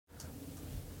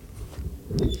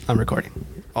I'm recording.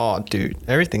 Oh, dude,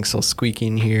 everything's so squeaky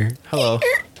in here. Hello.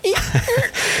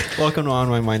 Welcome to On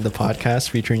My Mind, the podcast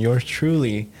featuring yours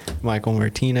truly, Michael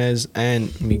Martinez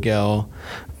and Miguel.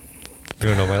 You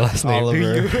don't know my last name,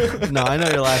 Oliver. do you? No, I know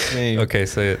your last name. Okay,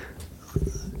 say it.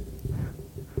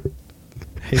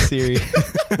 Hey Siri.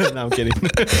 No, I'm kidding.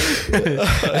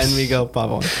 And Miguel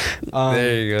Pavon.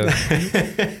 There you go.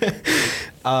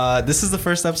 This is the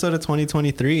first episode of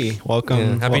 2023. Welcome.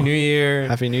 Yeah. Happy New Year.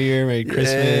 Happy New Year. Merry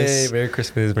Christmas. Yay, Merry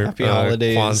Christmas. Happy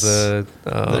holidays.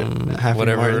 Kwanzaa. Happy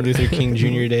whatever. Martin Luther King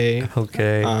Jr. Day.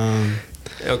 Okay.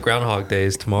 Groundhog Day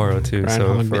is tomorrow too.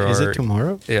 Groundhog so Day. Is it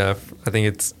tomorrow? Yeah, I think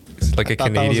it's like a I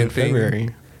thought that was Canadian in thing. February.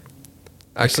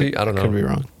 Actually, I don't know. Could be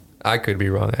wrong. I could be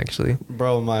wrong, actually.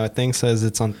 Bro, my thing says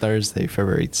it's on Thursday,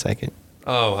 February 2nd.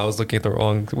 Oh, I was looking at the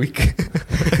wrong week.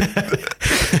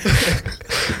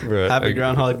 Bro, Happy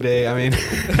Groundhog Day. I mean,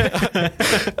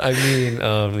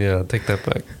 yeah, take that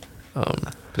back.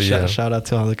 But yeah. shout out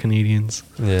to all the Canadians.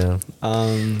 Yeah.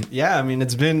 Yeah, I mean,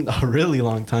 it's been a really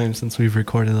long time since we've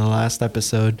recorded the last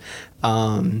episode.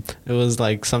 It was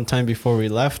like sometime before we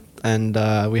left, and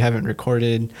we haven't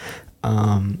recorded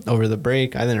over the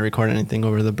break. I didn't record anything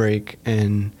over the break,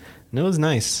 and it was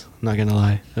nice. I'm not gonna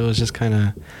lie, it was just kind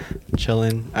of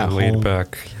chilling at Laid home.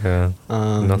 back, yeah.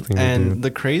 Nothing to And do.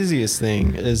 the craziest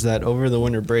thing is that over the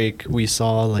winter break, we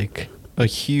saw like a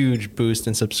huge boost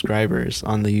in subscribers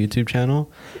on the YouTube channel.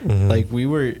 Mhm. Like we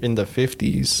were in the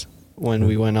 50s when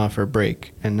we went off our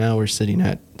break, and now we're sitting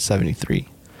at 73.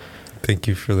 Thank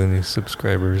you for the new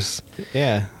subscribers.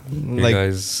 Yeah, You like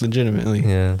guys, legitimately.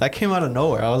 yeah. That came out of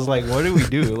nowhere. I was like, what do we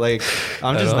do? Like,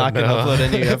 I'm I just don't not going to know. upload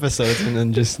any episodes and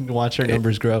then just watch our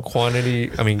numbers grow. Quality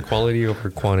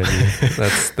over quantity.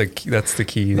 That's the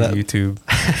key to That- YouTube,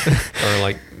 or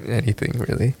like anything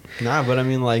really. Nah, but I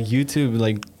mean, like YouTube,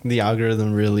 like the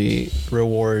algorithm really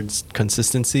rewards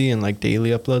consistency and like daily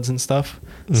uploads and stuff.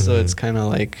 So Mhm. it's kind of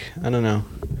like, I don't know.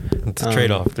 It's a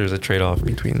trade-off. There's a trade-off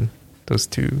between those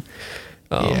two.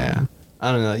 Yeah.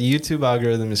 I don't know. YouTube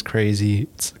algorithm is crazy.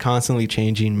 It's constantly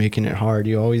changing, making it hard.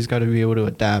 You always got to be able to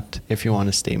adapt if you want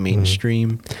to stay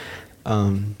mainstream.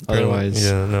 Otherwise,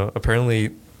 yeah, no.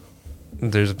 Apparently,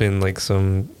 there's been like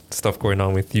some stuff going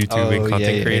on with YouTube and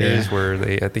content creators where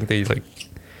I think they like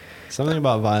something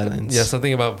about violence. Yeah,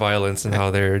 something about violence and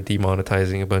how they're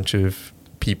demonetizing a bunch of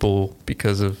people I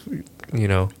of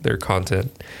their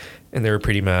content, and they were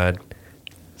pretty mad.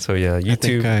 So yeah,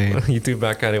 YouTube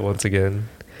back at it once again.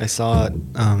 I saw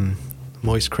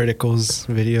Moist Critical's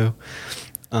video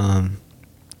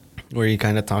where he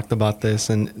kind of talked about this,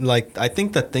 and like I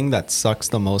think the thing that sucks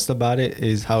the most about it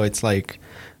is how it's like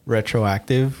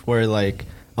retroactive, where like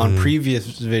on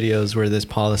previous videos where this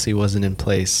policy wasn't in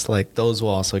place, like those will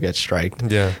also get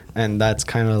striked. Yeah. And that's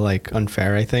kind of like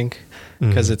unfair, I think,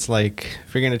 because it's like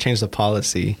if you're going to change the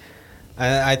policy,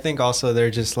 I think also they're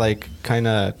just like kind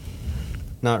of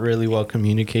not really well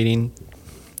communicating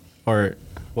or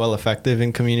well effective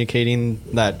in communicating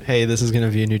that, hey, this is going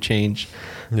to be a new change.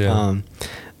 Yeah.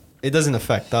 It doesn't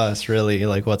affect us really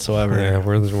like whatsoever. Yeah,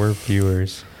 we're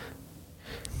viewers.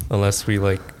 Unless we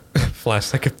like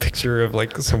flash like a picture of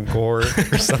like some gore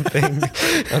or something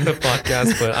on the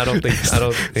podcast, but I don't think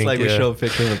It's like we show a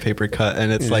picture of a paper cut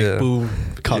and it's like boom,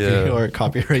 or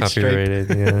copyright strike. Copyrighted,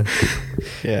 yeah.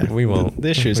 Yeah, We won't. The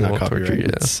issue is we not won't torture copyright.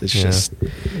 you, It's yeah. just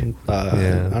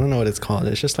I don't know what it's called.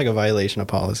 It's just like a violation of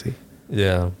policy.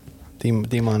 Yeah.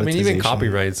 Demonetization. I mean, even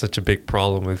copyright is such a big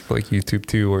problem with like YouTube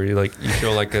too, where you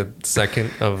show like a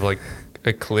second of like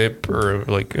a clip or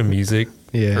like a music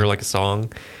or like a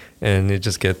song, and it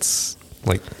just gets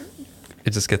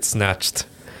snatched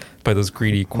by those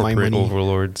greedy corporate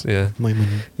overlords. Yeah, my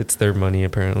money. It's their money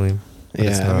apparently. But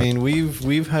it's Yeah, not. I mean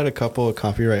we've had a couple of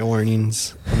copyright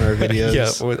warnings on our videos. Yeah,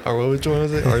 which one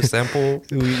was it? Our sample.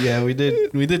 We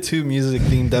did 2 music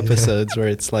themed episodes where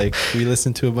it's like we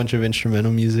listened to a bunch of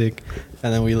instrumental music,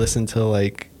 and then we listened to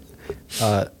like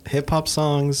hip hop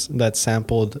songs that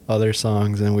sampled other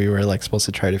songs, and we were like supposed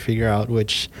to try to figure out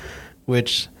which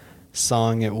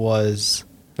song it was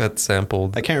That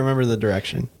sampled. I can't remember the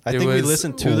direction. I think we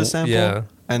listened to the sample,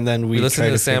 and then we listened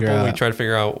to the sample. And we tried to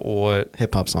figure out what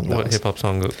hip hop song hip hop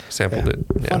song sampled it.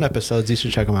 Yeah. Fun episodes. You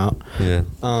should check them out. Yeah.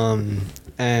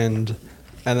 And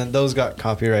then those got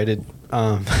copyrighted.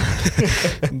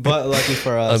 But lucky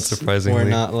for us, unsurprisingly, we're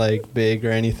not like big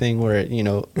or anything. Where I don't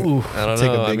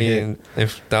know. I mean,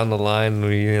 if down the line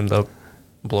we end up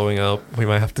blowing up, we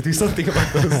might have to do something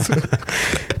about those.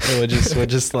 we'll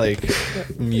just like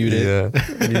mute it.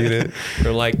 Yeah, mute it.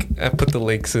 Or like I put the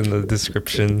links in the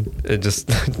description and just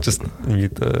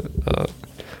mute the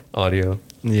audio.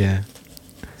 Yeah.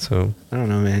 So I don't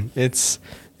know, man. It's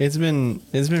It's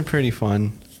been pretty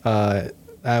fun. I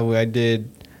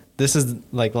did. This is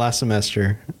like last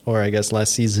semester, or I guess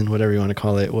last season, whatever you want to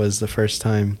call it, was the first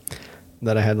time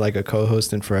that I had like a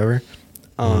co-host in forever.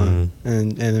 And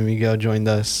then Miguel joined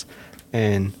us,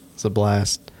 and it's a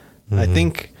blast. I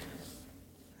think.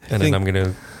 Then I'm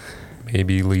gonna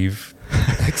maybe leave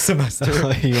next semester.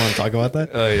 You want to talk about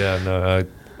that? Oh yeah, no.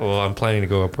 Well, I'm planning to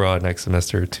go abroad next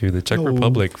semester to the Czech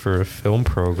Republic for a film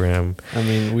program. I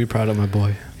mean, we proud of my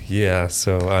boy. Yeah,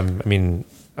 so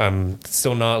I'm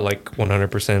still not like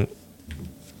 100%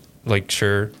 like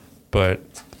sure, but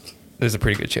there's a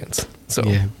pretty good chance. So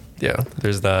yeah,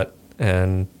 there's that.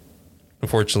 And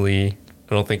unfortunately,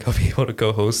 I don't think I'll be able to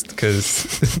co-host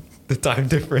because the time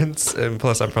difference, and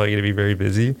plus I'm probably going to be very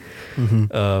busy.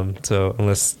 So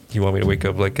unless you want me to wake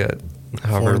up like at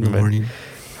however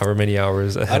many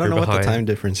hours ahead, I don't know what the time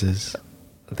difference is.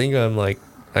 I think I'm like,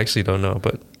 I actually don't know,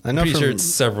 but I know I'm pretty sure it's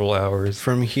several hours.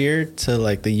 From here to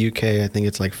like the UK, I think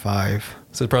it's like 5.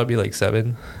 So it'd probably be like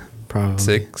 7, probably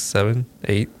 6, 7,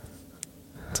 8.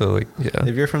 So like, yeah.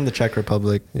 If you're from the Czech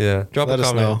Republic, drop a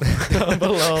comment down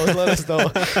below. Let us know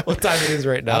what time it is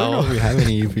right now. I don't know if we have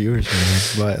any viewers,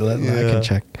 but I can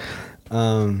check.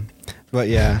 But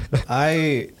yeah,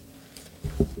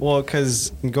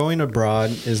 because going abroad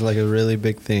is like a really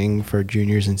big thing for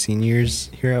juniors and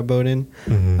seniors here at Bowdoin,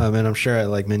 and I'm sure at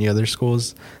like many other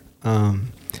schools,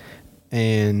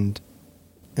 and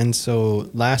so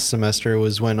last semester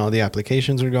was when all the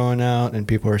applications were going out and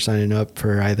people were signing up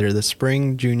for either the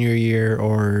spring junior year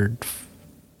or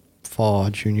fall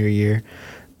junior year.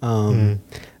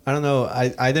 I don't know.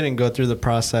 I didn't go through the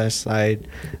process. I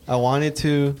wanted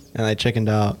to, and I chickened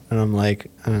out. And I'm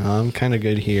like, I don't know. I'm kind of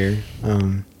good here.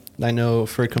 I know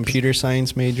for computer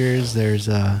science majors, there's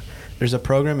a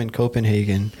program in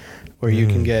Copenhagen where you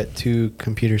can get 2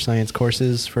 computer science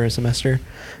courses for a semester,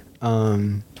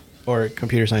 or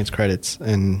computer science credits.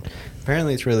 And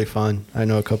apparently it's really fun. I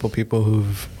know a couple people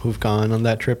who've gone on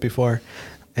that trip before,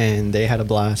 and they had a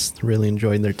blast. Really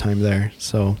enjoyed their time there.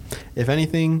 So if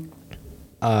anything,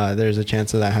 there's a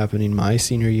chance of that happening my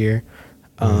senior year,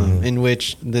 in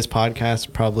which this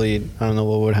podcast probably, I don't know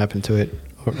what would happen to it.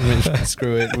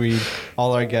 Screw it.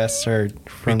 All our guests are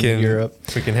from Europe.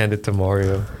 We can hand it to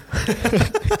Mario.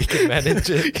 He can manage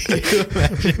it. Can you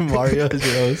imagine Mario as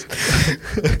your host?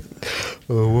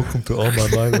 Welcome to All My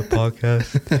Mind, the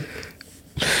podcast.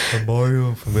 I'm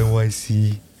Mario from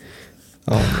NYC.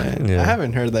 Oh man, I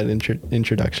haven't heard that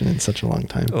introduction in such a long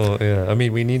time. Oh yeah, I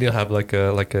mean we need to have like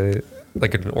an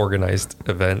organized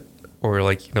event, or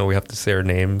like, you know, we have to say our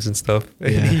names and stuff.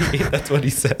 Yeah. That's what he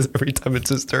says every time it's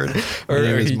his turn. Or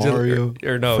he Mario just,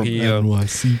 or no, he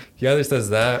NYC. He either says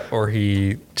that or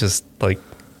he just like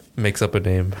makes up a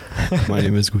name. My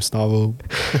name is Gustavo.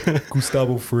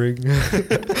 Gustavo Fring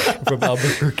from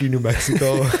Albuquerque, New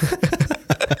Mexico.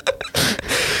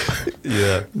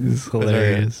 Yeah, it's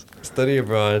hilarious. Study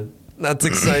abroad. That's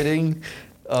exciting.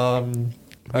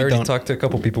 I already talked to a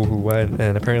couple people who went,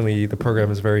 and apparently the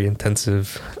program is very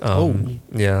intensive.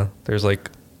 Yeah, there's like,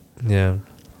 it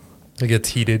gets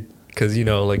heated because, you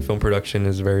know, like film production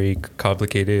is very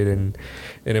complicated and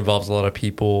it involves a lot of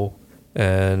people,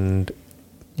 and,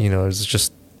 you know, it's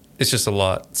just a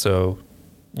lot. So,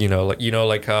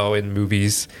 like how in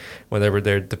movies, whenever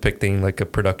they're depicting like a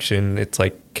production, it's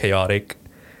like chaotic.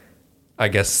 I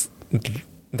guess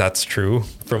that's true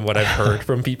from what I've heard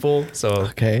from people. So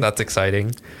that's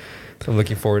exciting. I'm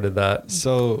looking forward to that.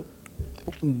 So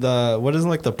what does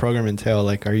like the program entail?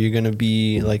 Like, are you going to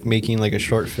be like making like a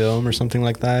short film or something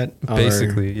like that?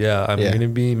 Basically, yeah. I'm going to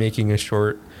be making a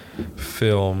short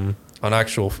film on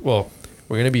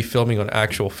we're going to be filming on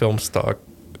actual film stock.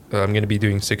 I'm going to be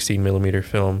doing 16 millimeter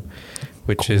film,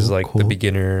 which is like the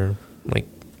beginner like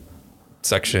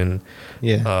section.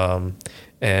 Yeah.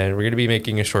 And we're going to be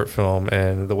making a short film,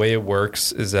 and the way it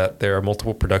works is that there are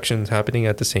multiple productions happening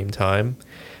at the same time.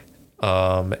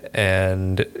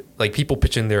 And like people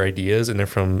pitch in their ideas, and they're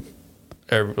from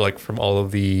all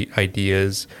of the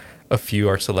ideas, a few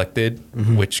are selected,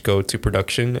 which go to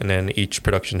production, and then each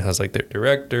production has like their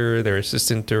director, their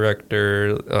assistant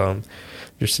director,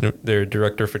 their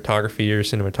director of photography or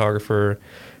cinematographer,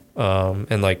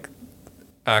 and like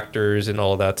actors and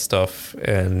all of that stuff.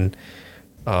 And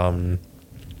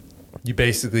you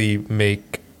basically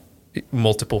make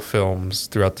multiple films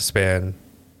throughout the span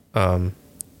of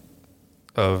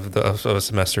a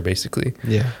semester, basically.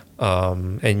 Yeah.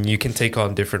 And you can take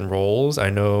on different roles. I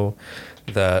know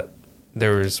that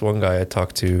there was one guy I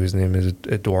talked to. His name is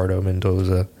Eduardo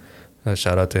Mendoza.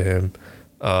 Shout out to him.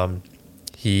 I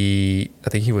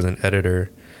think he was an editor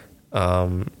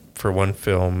for one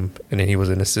film, and then he was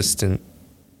an assistant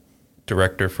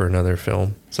director for another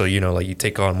film. So, you know, like you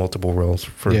take on multiple roles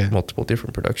for multiple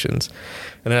different productions.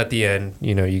 And then at the end,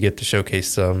 you know, you get to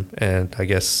showcase them, and I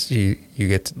guess you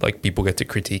get to, like, people get to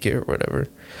critique it or whatever.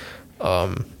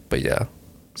 But yeah,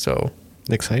 so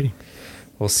exciting.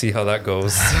 We'll see how that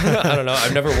goes. I don't know.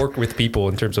 I've never worked with people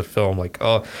in terms of film. Like,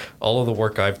 all of the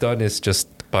work I've done is just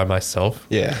by myself.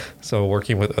 Yeah. So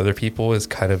working with other people is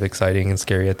kind of exciting and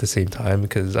scary at the same time,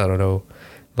 because I don't know,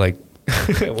 like,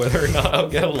 whether or not I'll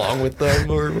get along with them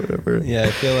or whatever. Yeah,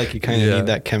 I feel like you kind of need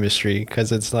that chemistry,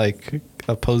 because it's like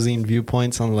opposing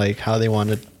viewpoints on like how they want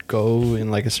to go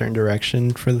in like a certain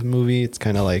direction for the movie. It's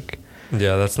kind of like,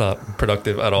 yeah, that's not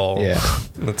productive at all. Yeah.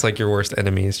 That's like your worst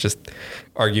enemy, is just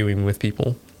arguing with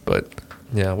people. But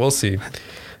yeah, we'll see.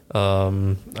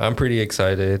 I'm pretty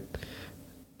excited.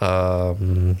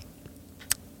 What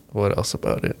else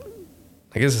about it?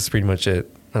 I guess that's pretty much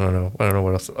it. I don't know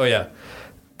what else. Oh yeah.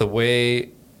 The way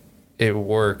it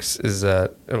works is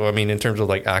that, I mean, in terms of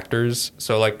like actors,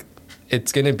 so like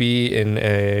it's going to be in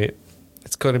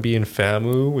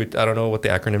FAMU, which I don't know what the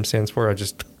acronym stands for. I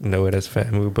just know it as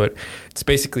FAMU, but it's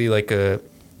basically like an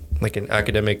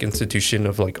academic institution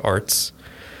of like arts.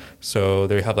 So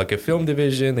they have like a film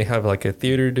division, they have like a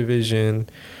theater division,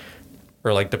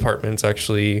 or like departments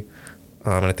actually.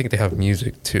 And I think they have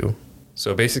music too.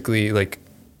 So basically, like,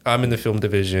 I'm in the film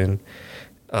division,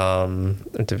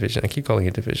 I keep calling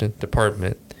it division,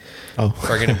 department. Oh.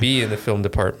 Are going to be in the film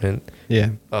department.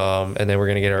 Yeah. And then we're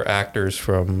going to get our actors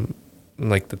from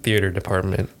like the theater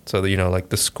department. So, you know, like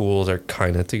the schools are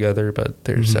kind of together, but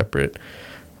they're separate.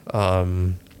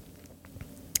 And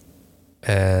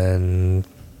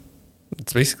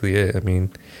it's basically it. I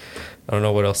mean, I don't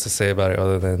know what else to say about it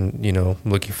other than, you know,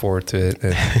 looking forward to it,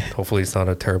 and hopefully it's not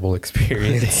a terrible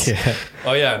experience. Yeah.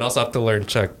 Oh yeah, and also have to learn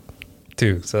Czech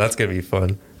too, so that's gonna be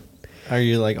fun. Are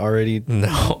you like already?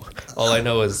 No, all I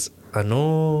know is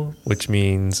ano, which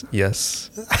means yes,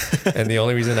 and the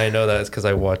only reason I know that is because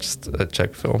I watched a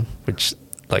Czech film, which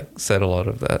like said a lot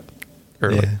of that,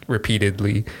 or like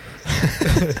repeatedly.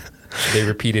 They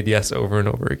repeated yes over and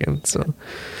over again. So,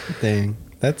 dang,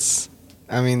 that's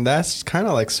kind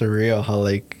of like surreal how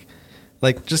like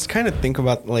just kind of think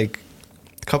about like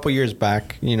a couple years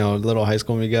back, you know, little high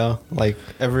school Miguel, like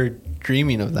ever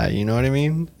dreaming of that, you know what I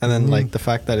mean? And then like the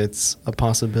fact that it's a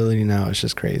possibility now is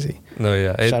just crazy. No,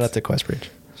 yeah. Shout out to Questbridge.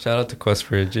 Shout out to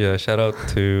Questbridge. Yeah. Shout out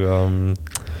to,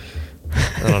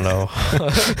 I don't know.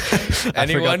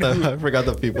 Anyone I forgot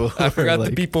the people. I forgot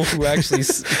the people who actually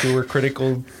who were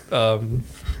critical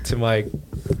to my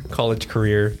college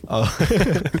career. Oh.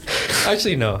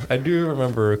 Actually, no. I do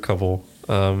remember a couple.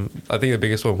 I think the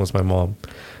biggest one was my mom.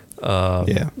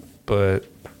 Yeah. But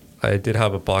I did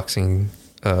have a boxing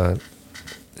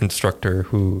instructor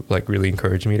who like really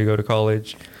encouraged me to go to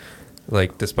college.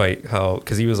 Like, despite how,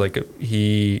 because he was like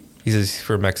he's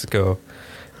from Mexico.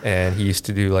 And he used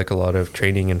to do like a lot of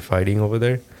training and fighting over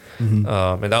there. And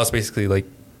that was basically like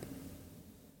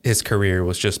his career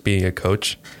was just being a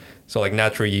coach. So like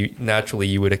naturally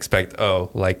you would expect,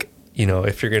 like, you know,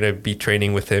 if you're going to be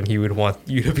training with him, he would want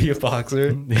you to be a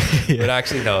boxer. Yeah. But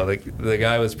actually, no, like the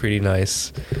guy was pretty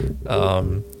nice.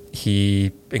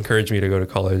 He encouraged me to go to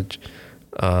college.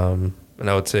 And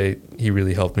I would say he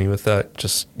really helped me with that.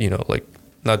 Just, you know, like,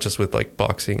 not just with like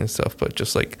boxing and stuff, but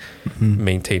just like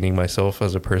maintaining myself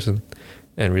as a person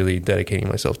and really dedicating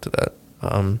myself to that.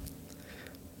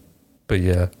 But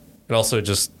yeah, and also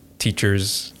just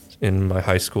teachers in my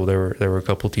high school. There were a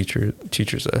couple teachers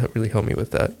that really helped me with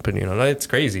that. But you know, it's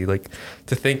crazy. Like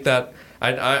to think that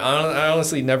I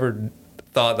honestly never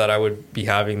thought that I would be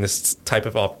having this type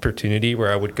of opportunity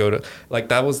where I would go to, like,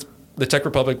 that was, the Czech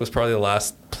Republic was probably the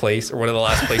last place, or one of the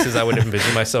last places I would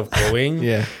envision myself going,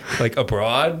 like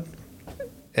abroad.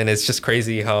 And it's just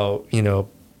crazy how, you know,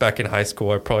 back in high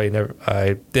school,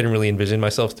 I didn't really envision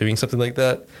myself doing something like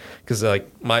that. Because like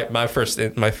my first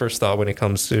thought when it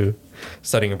comes to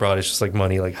studying abroad is just like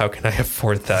money. Like, how can I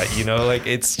afford that? You know, like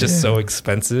it's just so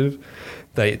expensive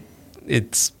that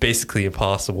it's basically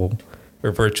impossible,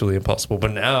 or virtually impossible.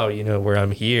 But now, you know, where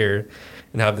I'm here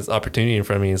and have this opportunity in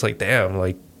front of me, it's like, damn,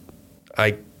 like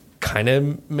I kind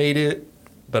of made it,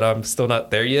 but I'm still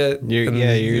not there yet.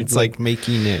 You're like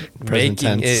making it.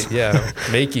 Making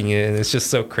it. And it's just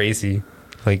so crazy,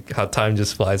 like how time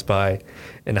just flies by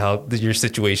and how your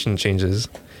situation changes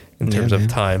in terms of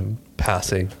time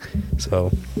passing.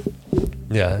 So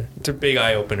yeah, it's a big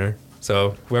eye opener.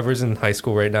 So whoever's in high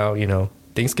school right now, you know,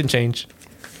 things can change.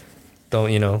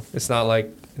 Don't, you know, it's not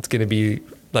like it's going to be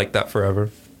like that forever.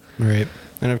 Right.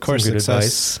 And of course,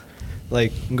 success,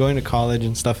 like going to college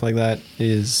and stuff like that,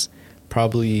 is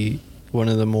probably one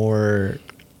of the more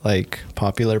like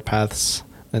popular paths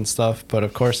and stuff. But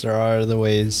of course, there are other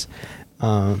ways.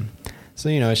 So,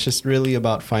 it's just really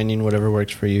about finding whatever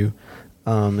works for you.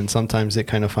 And sometimes it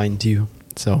kind of finds you.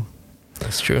 So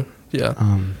that's true. Yeah.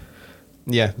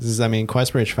 Yeah.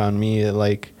 QuestBridge found me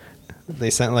like they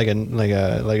sent like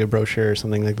a brochure or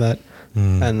something like that.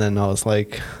 And then I was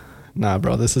like, nah,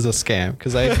 bro, this is a scam.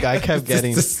 Cause I kept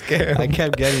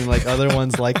getting, like other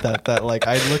ones like that like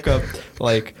I'd look up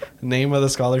like name of the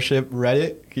scholarship,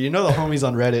 Reddit. The homies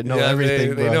on Reddit know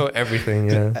everything, they know everything.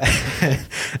 Yeah.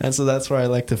 And so that's where I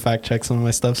like to fact check some of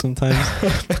my stuff sometimes.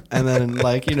 And then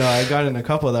like, I got in a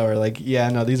couple that were like, yeah,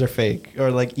 no, these are fake,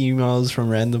 or like emails from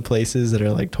random places that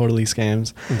are like totally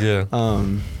scams. Yeah.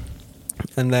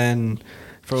 And then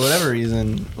for whatever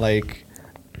reason, like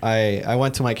I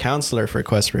went to my counselor for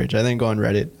QuestBridge. I didn't go on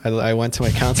Reddit. I went to my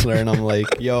counselor and I'm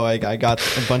like, yo, I got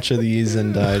a bunch of these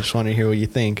and I just want to hear what you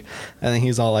think. And then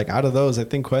he's all like, out of those, I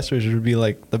think QuestBridge would be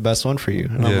like the best one for you.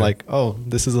 And I'm like, oh,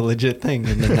 this is a legit thing.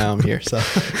 And then now I'm here. So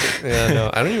yeah, no,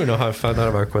 I don't even know how I found out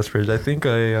about QuestBridge.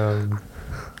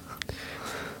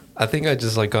 I think I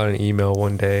just like got an email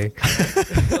one day.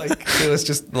 Like it was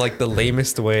just like the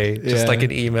lamest way, just like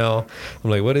an email. I'm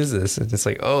like, what is this? And it's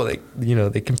like, oh,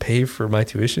 they can pay for my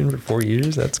tuition for 4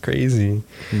 years. That's crazy.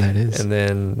 That is. And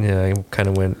then I kind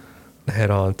of went head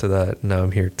on to that. Now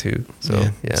I'm here too. So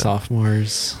yeah.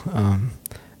 Sophomores.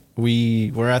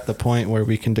 We're at the point where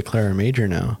we can declare our major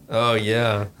now. Oh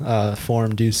yeah.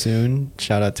 Form due soon.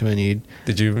 Shout out to Anid.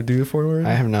 Did you do the form already?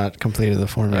 I have not completed the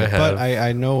form yet, but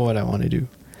I know what I want to do.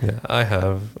 Yeah, I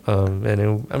have.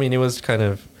 And it was kind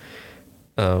of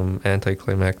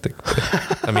anticlimactic.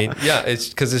 I mean, yeah, it's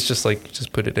because it's just like,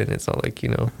 just put it in. It's not like,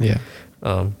 Yeah.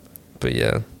 But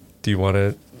yeah, do you want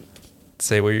to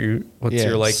say what's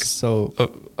your like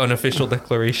unofficial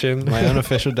declaration? My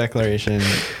unofficial declaration.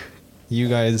 You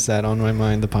guys at On My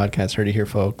Mind, the podcast, heard it here,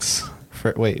 folks.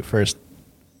 First.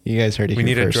 You guys heard it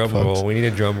here first, folks. We need a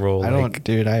drum roll. I need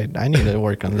to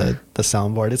work on the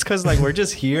soundboard. It's because like we're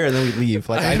just here and then we leave.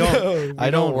 Like I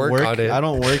don't work on it. I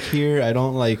don't work here. I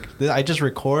don't I just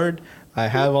record. I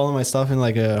have all of my stuff in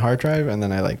like a hard drive and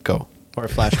then I like go, or a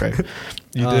flash drive.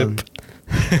 You dip.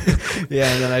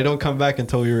 Yeah, and then I don't come back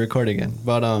until we record again.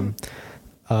 But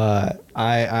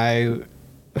I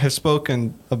have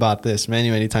spoken about this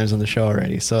many times on the show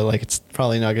already, so like it's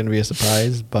probably not going to be a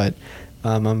surprise, but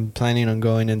I'm planning on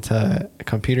going into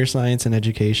computer science and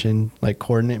education, like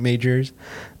coordinate majors,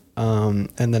 and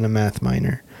then a math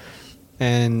minor.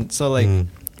 And so like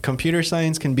computer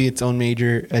science can be its own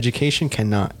major, education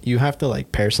cannot. You have to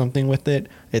like pair something with it.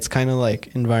 It's kind of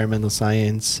like environmental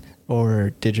science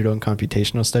or digital and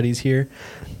computational studies here.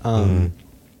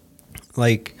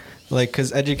 Like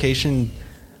cuz education,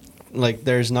 like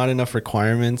there's not enough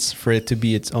requirements for it to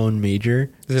be its own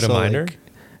major. Is it a minor? Like,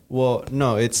 well,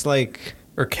 no, it's like...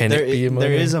 Or can it be a minor?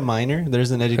 There is a minor.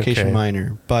 There's an education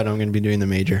minor, but I'm going to be doing the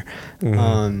major.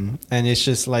 And it's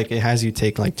just like, it has you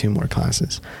take like 2 more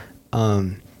classes.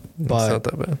 But it's not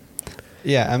that bad.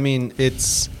 Yeah, I mean,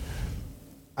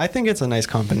 I think it's a nice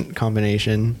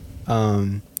combination.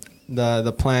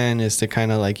 The plan is to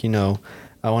kind of like,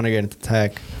 I want to get into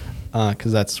tech,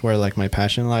 because that's where like my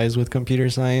passion lies with computer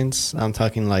science. I'm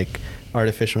talking like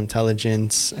artificial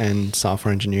intelligence and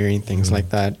software engineering, things like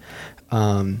that.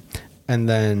 And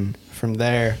then from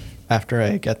there, after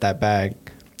I get that bag,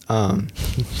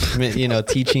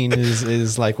 teaching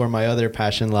is like where my other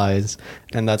passion lies,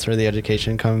 and that's where the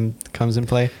education comes in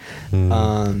play.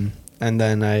 And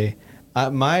then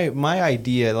my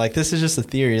idea, like this is just a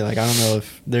theory, like I don't know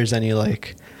if there's any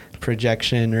like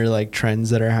projection or like trends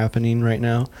that are happening right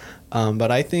now,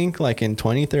 but I think like in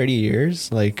 20-30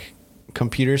 years, like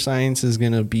computer science is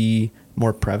going to be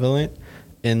more prevalent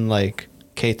in like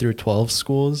K through 12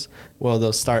 schools. Well,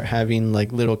 they'll start having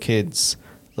like little kids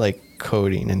like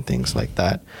coding and things like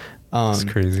that. It's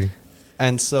crazy.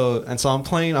 And so I'm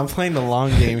playing the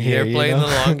long game here. You're playing the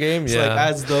long game. So like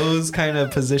as those kind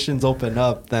of positions open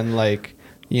up, then like,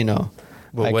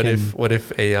 But what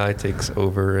if AI takes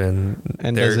over and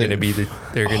they're going to be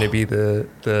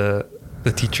the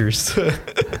teachers?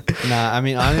 Nah, I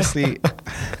mean honestly,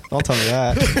 don't tell me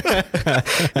that.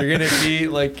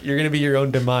 You're gonna be your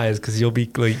own demise, because you'll be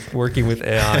like working with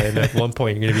AI, and at one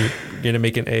point you're gonna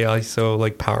make an AI so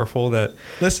like powerful that.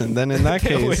 Listen, then in that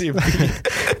case,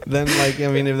 then like I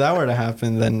mean, if that were to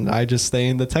happen, then I just stay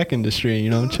in the tech industry.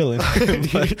 I'm chilling.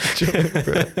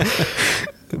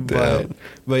 But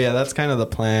yeah, that's kind of the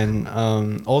plan.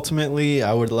 Ultimately,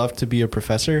 I would love to be a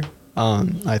professor.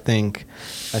 I think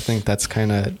that's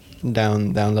kind of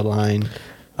down the line,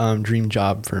 dream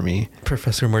job for me.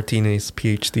 Professor Martinez,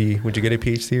 PhD. Would you get a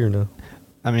PhD or no?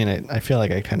 I mean, I feel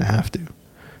like I kind of have to.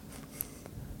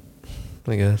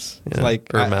 I guess. Yeah.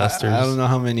 Like, or a master's. I don't know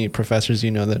how many professors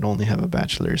you know that only have a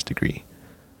bachelor's degree.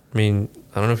 I mean,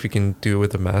 I don't know if you can do it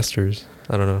with a master's.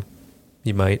 I don't know.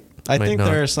 You might. I think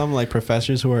there are some like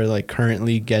professors who are like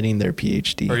currently getting their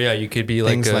PhD. Or yeah, you could be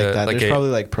things like that. Like There's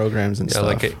probably like programs and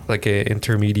stuff. like a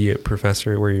intermediate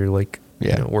professor where you're like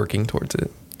working towards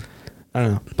it. I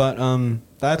don't know, but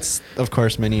that's of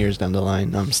course many years down the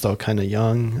line. I'm still kind of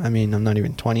young. I mean, I'm not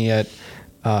even 20 yet.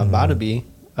 About to be.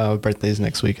 Birthday's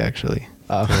next week actually.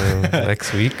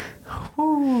 Next week.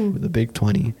 Woo, the big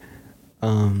 20.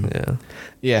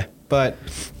 Yeah, but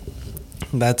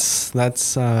that's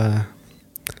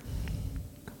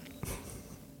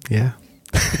yeah.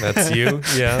 That's you.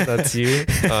 Yeah, that's you.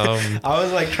 I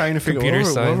was like trying to figure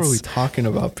out what were we talking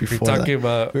about before.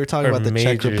 We were talking about the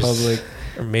majors, Czech Republic.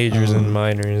 Or majors and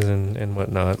minors and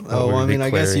whatnot. Oh, I mean, I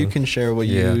guess you can share what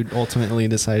you ultimately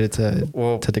decided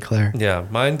to declare. Yeah,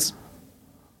 mine's.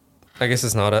 I guess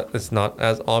it's not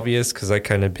as obvious because I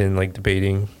kind of been like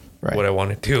debating what I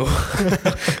want to do.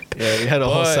 Yeah, we had a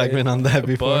whole segment on that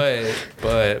before.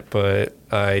 But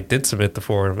I did submit the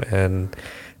form, and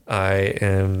I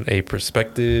am a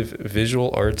prospective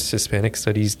visual arts Hispanic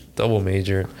studies double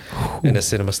major and a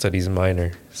cinema studies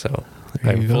minor. So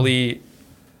I'm fully,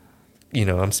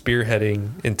 I'm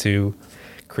spearheading into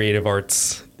creative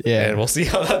arts. Yeah. And we'll see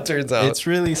how that turns out. It's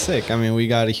really sick. I mean, we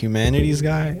got a humanities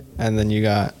guy, and then you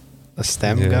got a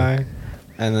STEM guy,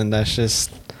 and then that's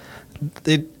just...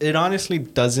 It honestly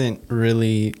doesn't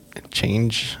really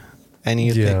change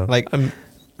anything. Yeah. Like, I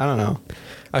don't know.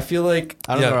 I feel like...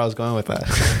 I don't know where I was going with that.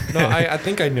 No, I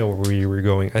think I know where you were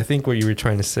going. I think what you were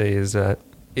trying to say is that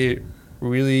it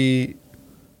really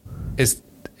is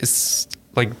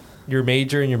like your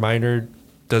major and your minor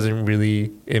doesn't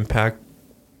really impact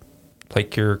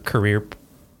like your career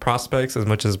prospects as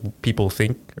much as people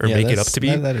think or make it up to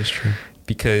be. That is true.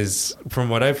 Because from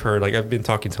what I've heard, like I've been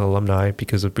talking to alumni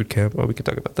because of boot camp. Well, we could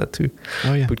talk about that too.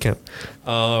 Oh yeah, boot camp.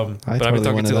 But I've been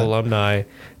talking to the alumni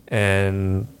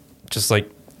and just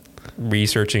like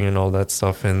researching and all that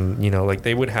stuff, and like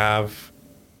they would have,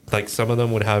 like some of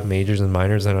them would have majors and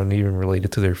minors that aren't even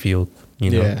related to their field.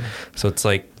 So it's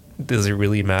like, does it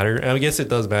really matter? And I guess it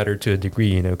does matter to a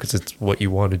degree, because it's what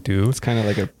you want to do. It's kind of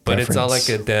like a preference. But it's not like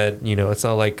a dead, it's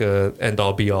not like a end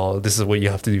all be all. This is what you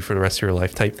have to do for the rest of your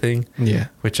life type thing. Yeah.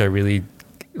 Which I really,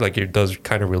 like, it does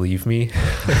kind of relieve me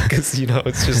because,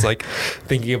 it's just like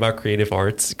thinking about creative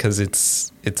arts because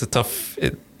it's tough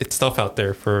out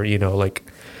there for,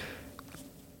 like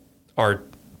art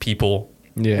people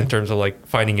in terms of like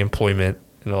finding employment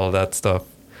and all that stuff.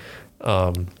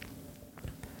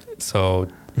 So,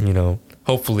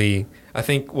 hopefully, I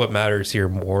think what matters here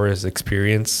more is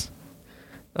experience.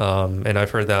 And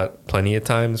I've heard that plenty of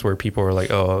times where people are like,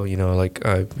 oh, like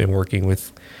I've been working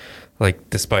with, like,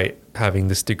 despite having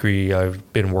this degree,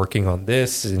 I've been working on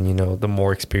this. And, the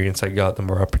more experience I got, the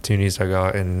more opportunities I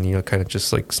got, and, kind of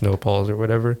just like snowballs or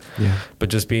whatever. Yeah. But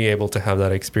just being able to have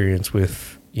that experience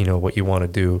with, what you want to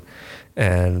do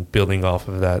and building off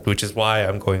of that, which is why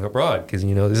I'm going abroad. Because,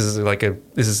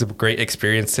 this is a great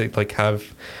experience to like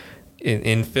have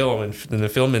in film, and in the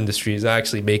film industry is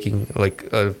actually making like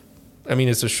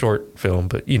it's a short film,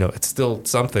 but it's still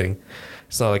something.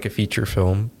 It's not like a feature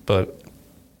film, but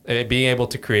being able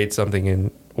to create something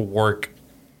and work,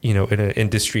 in an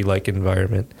industry like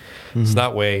environment. Mm-hmm. So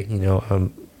that way,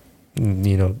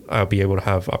 I'll be able to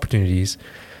have opportunities,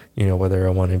 whether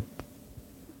I want to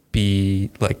be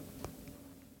like,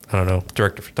 I don't know,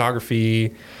 director of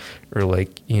photography or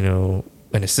like, an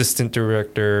assistant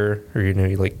director or,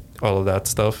 like all of that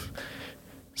stuff.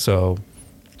 So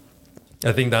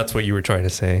I think that's what you were trying to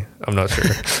say. I'm not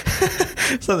sure.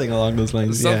 Something along those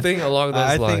lines. Along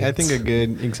those lines. I think a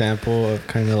good example of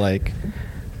kind of like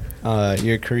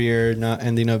your career not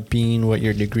ending up being what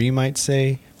your degree might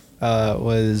say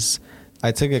was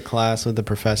I took a class with a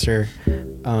professor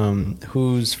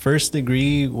whose first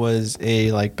degree was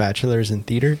a like bachelor's in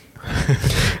theater,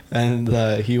 and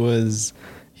he was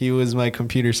my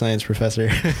computer science professor.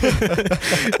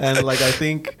 And like I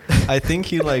think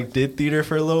he like did theater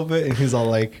for a little bit, and he's all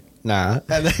like, nah.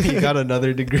 And then he got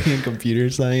another degree in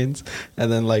computer science,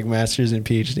 and then like master's and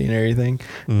PhD and everything.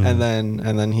 And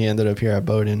then he ended up here at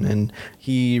Bowdoin, and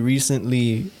he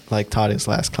recently like taught his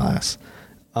last class.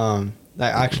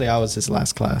 Actually, I was his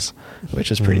last class, which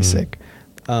is pretty sick.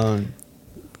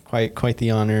 Quite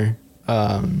the honor,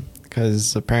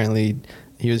 because apparently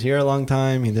he was here a long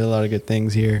time. He did a lot of good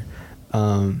things here,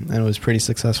 and was pretty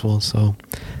successful. So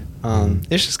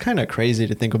it's just kind of crazy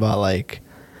to think about, like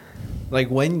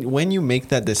when you make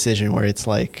that decision where it's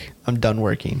like, I'm done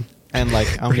working, and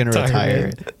like I'm gonna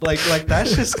retire. Like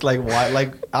that's just like why?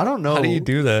 Like I don't know. How do you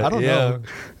do that? I don't know.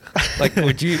 Like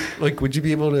would you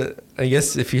be able to? I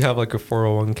guess if you have like a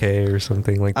 401k or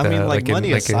something like that. I mean, like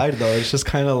money like aside, though, it's just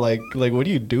kind of like what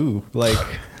do you do? Like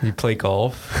you play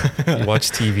golf, you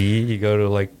watch TV, you go to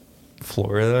like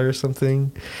Florida or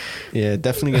something. Yeah,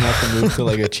 definitely gonna have to move to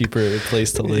like a cheaper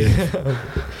place to live. Yeah.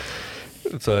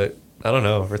 But I don't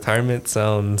know. Retirement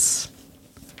sounds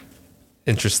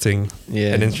interesting.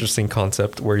 Yeah, an interesting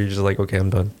concept where you're just like, okay, I'm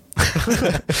done. You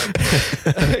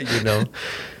know.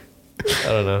 I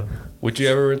don't know. Would you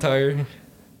ever retire?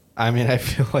 I mean, I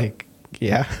feel like,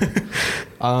 yeah.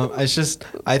 It's just,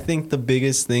 I think the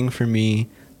biggest thing for me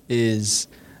is,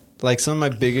 like, some of my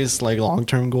biggest, like,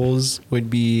 long-term goals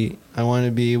would be, I want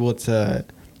to be able to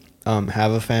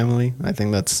have a family. I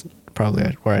think that's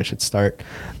probably where I should start.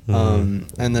 And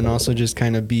then also just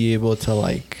kind of be able to,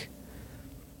 like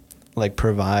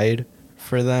provide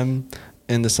for them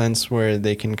in the sense where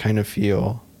they can kind of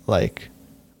feel, like,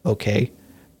 okay.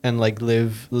 And like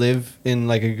live in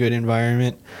like a good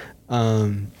environment.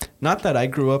 Not that I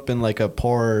grew up in like a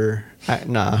poor.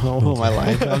 Nah, who am I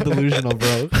lying? I'm delusional,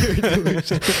 bro. Not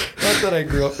that I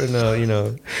grew up in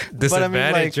a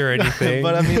disadvantage or anything.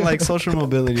 But I mean, like social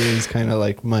mobility is kind of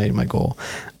like my goal.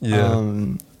 Yeah.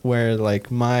 Where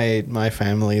like my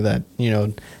family that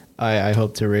I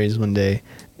hope to raise one day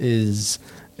is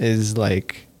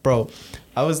like, bro.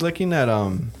 I was looking at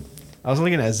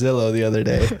Zillow the other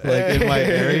day, like in my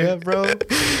area, bro.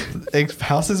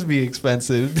 Houses be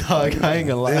expensive, dog. I ain't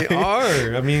gonna lie. They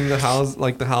are. I mean, the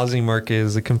housing market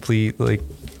is a complete like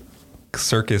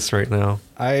circus right now.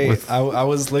 I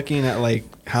was looking at like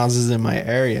houses in my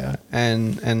area,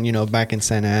 and back in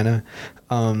Santa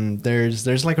Ana,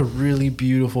 there's like a really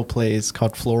beautiful place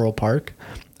called Floral Park,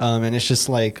 and it's just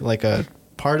like a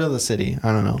part of the city.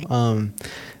 I don't know.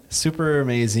 Super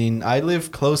amazing. I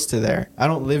live close to there. I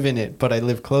don't live in it, but I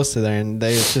live close to there, and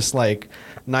there's just like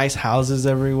nice houses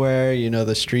everywhere.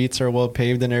 The streets are well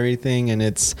paved and everything, and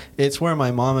it's where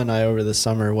my mom and I over the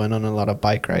summer went on a lot of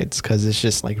bike rides because it's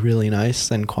just like really nice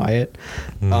and quiet.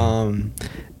 And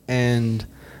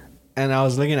I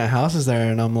was looking at houses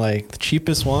there, and I'm like, the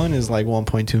cheapest one is like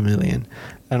 1.2 million,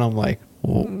 and I'm like,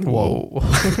 whoa.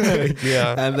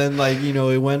 Yeah. And then like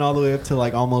it went all the way up to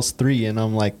like almost 3, and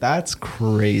I'm like, that's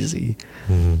crazy.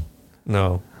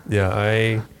 No,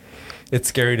 yeah, it's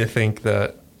scary to think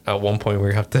that at one point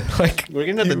we have to like we're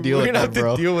gonna have to deal with that,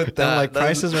 bro. Deal with that. And like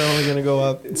prices are only gonna go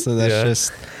up, so that's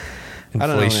just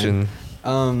inflation. I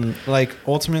don't know, like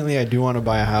ultimately I do want to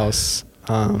buy a house.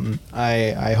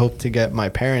 I hope to get my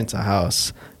parents a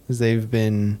house because they've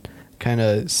been kind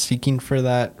of seeking for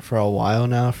that for a while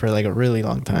now, for like a really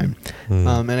long time.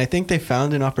 And I think they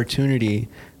found an opportunity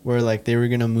where like they were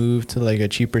gonna move to like a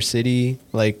cheaper city,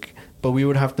 like, but we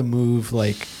would have to move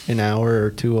like an hour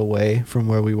or 2 away from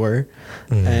where we were.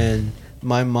 And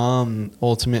my mom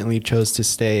ultimately chose to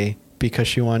stay because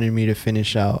she wanted me to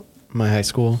finish out my high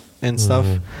school and stuff.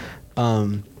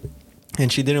 And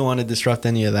she didn't want to disrupt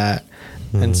any of that.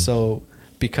 And so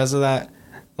because of that,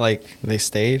 like they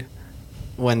stayed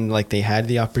when like they had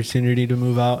the opportunity to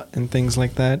move out and things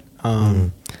like that.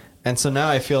 And so now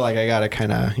I feel like I gotta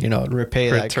kind of repay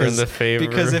that, return the favor,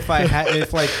 because if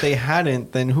like they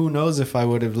hadn't, then who knows if I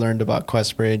would have learned about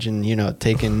QuestBridge and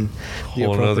taken the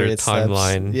appropriate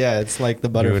timeline. steps. Yeah, it's like the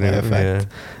butterfly effect.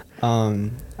 Yeah.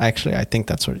 Actually, I think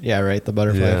that's what. Yeah, right. The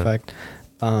butterfly effect.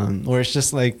 Where it's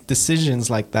just like decisions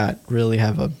like that really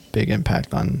have a big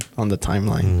impact on the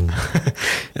timeline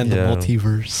and the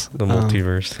multiverse. The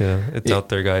multiverse, it's out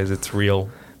there, guys. It's real.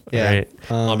 Yeah. Right?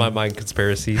 On my mind,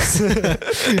 conspiracies.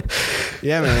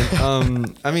 Yeah,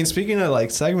 man. I mean, speaking of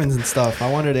like segments and stuff, I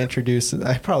wanted to introduce.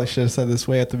 I probably should have said this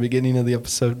way at the beginning of the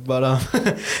episode, but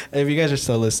if you guys are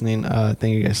still listening,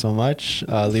 thank you guys so much.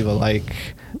 Leave a like.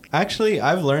 Actually,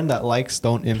 I've learned that likes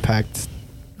don't impact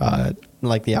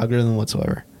like the algorithm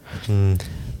whatsoever.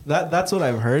 That's what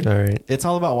I've heard. All right. It's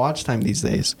all about watch time these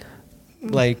days.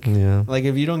 Like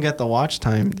if you don't get the watch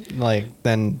time, like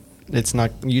then it's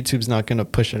not, YouTube's not gonna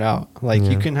push it out. Like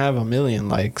you can have 1 million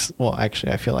likes. Well,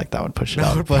 actually, I feel like that would push it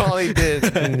out. It probably did.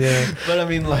 But I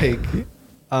mean, like,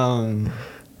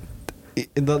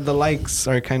 the likes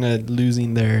are kind of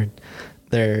losing their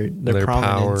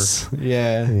prominence. Power.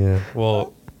 Yeah.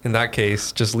 Well, in that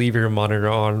case, just leave your monitor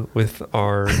on with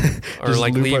our, or just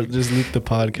like just loop the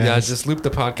podcast. Yeah, just loop the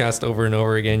podcast over and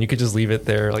over again. You could just leave it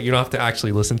there. Like you don't have to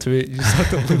actually listen to it. You just have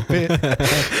to loop it.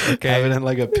 Okay. Have it in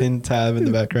like a pin tab in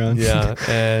the background. Yeah,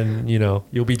 and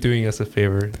you'll be doing us a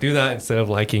favor. Do that instead of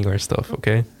liking our stuff.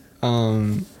 Okay.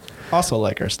 also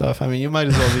like our stuff. I mean, you might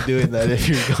as well be doing that if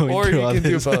you're going or through you all can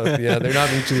this. do both. Yeah, they're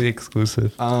not mutually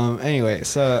exclusive. Anyway,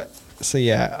 so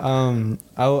yeah.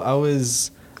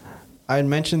 I had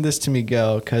mentioned this to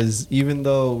Miguel because even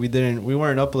though we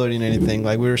weren't uploading anything,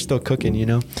 like we were still cooking, you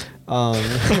know.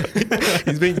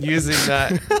 He's been using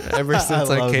that ever since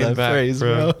I came back, phrase,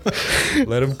 bro.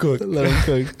 Let him cook. Let him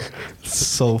cook.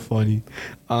 So funny.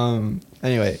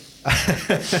 Anyway.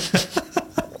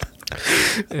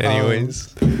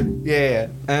 Anyways. Yeah.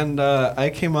 And I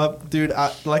came up, dude.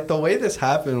 Like the way this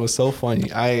happened was so funny.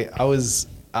 I was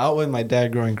out with my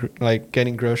dad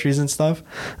getting groceries and stuff.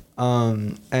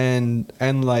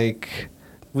 And like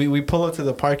we pull up to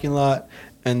the parking lot,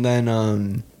 and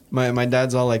then my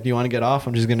dad's all like, "Do you want to get off?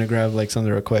 I'm just gonna grab like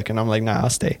something real quick." And I'm like, "Nah, I'll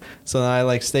stay." So then I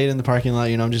like stayed in the parking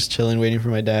lot. You know, I'm just chilling, waiting for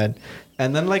my dad.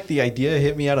 And then like the idea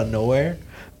hit me out of nowhere.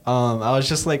 I was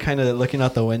just like kind of looking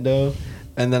out the window,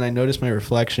 and then I noticed my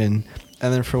reflection,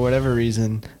 and then for whatever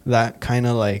reason that kind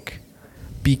of like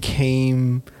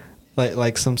became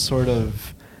like some sort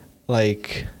of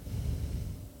like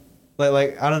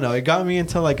I don't know, it got me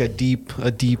into like a deep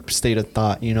state of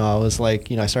thought. You know, I was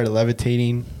like, you know, I started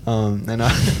levitating, and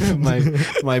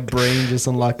my brain just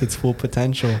unlocked its full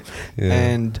potential.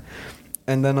 Yeah. And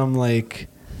then I'm like,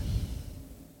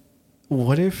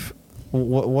 what if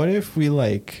we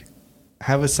like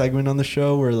have a segment on the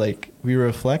show where like we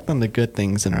reflect on the good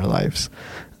things in our lives,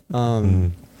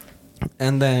 and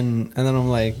then I'm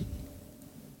like,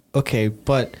 okay,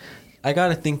 but I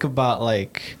gotta think about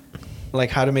like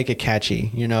how to make it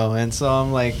catchy, you know? And so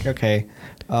I'm like, okay,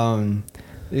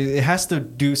 it has to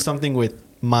do something with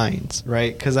minds,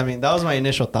 right? Because I mean, that was my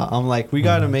initial thought. I'm like, we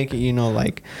gotta make it, you know,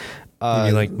 like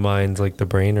maybe like minds like the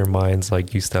brain, or minds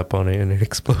like you step on it and it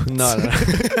explodes? No.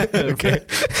 Okay.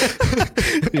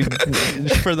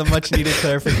 For the much needed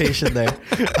clarification there.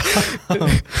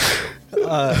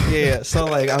 Yeah. So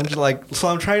like I'm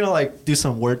trying to like do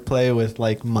some wordplay with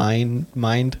like mind.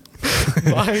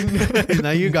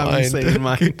 Now you got me saying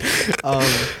mine.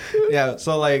 Yeah.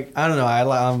 So like I don't know.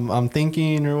 I'm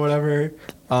thinking or whatever.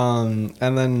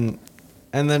 And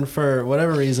then for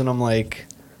whatever reason I'm like,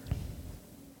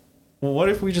 well, what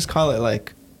if we just call it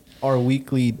like our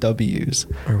weekly W's?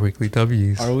 Our weekly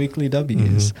W's.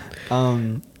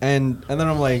 Mm-hmm. And then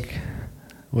I'm like,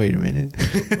 wait a minute.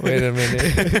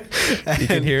 You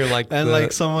can hear like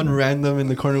like someone random in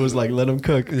the corner was like, let him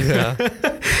cook. Yeah.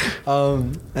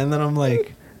 And then I'm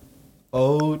like,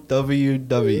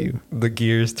 OWW. The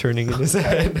gears turning in his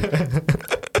head.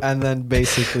 And then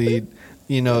basically,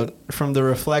 you know, from the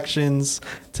reflections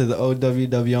to the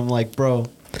OWW, I'm like, bro,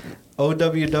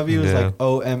 OWW is like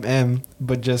OMM,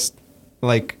 but just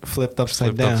like flipped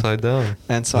upside down.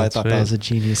 And so I thought that was a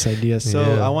genius idea.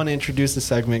 So I want to introduce a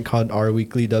segment called Our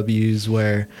Weekly W's,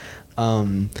 where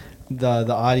the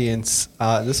audience,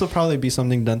 this will probably be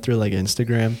something done through like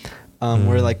Instagram,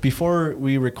 where like before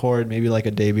we record, maybe like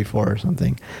a day before or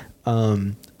something,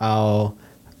 I'll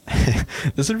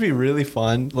this would be really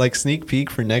fun, like sneak peek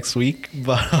for next week.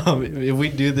 But if we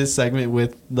do this segment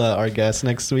with our guest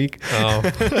next week,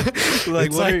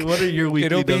 like what are your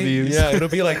weekly W's? Yeah, it'll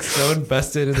be like so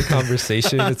invested in the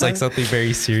conversation. It's like something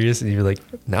very serious, and you're like,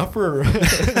 now for.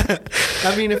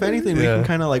 I mean, if anything, we can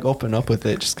kind of like open up with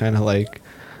it, just kind of like.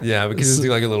 Yeah, we can just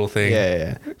do like a little thing.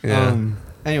 Yeah.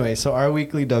 Anyway, so our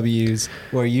weekly W's,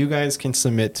 where you guys can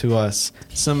submit to us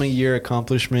some of your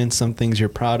accomplishments, some things you're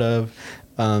proud of.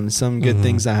 Some good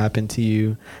things that happened to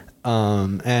you.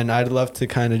 And I'd love to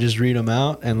kind of just read them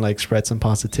out and like spread some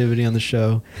positivity on the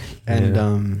show.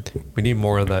 And we need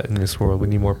more of that in this world. We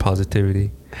need more positivity.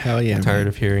 Hell yeah. I'm tired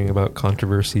of hearing about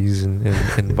controversies and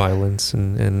violence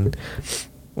and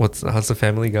how's the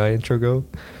Family Guy intro go?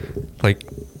 Like,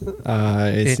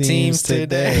 it seems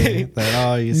today that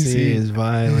all you see is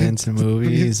violence in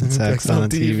movies and sex on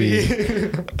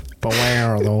TV.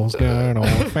 Beware of those good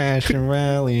old-fashioned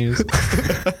values.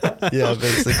 Yeah,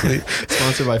 basically.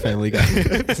 Sponsored by Family Guy.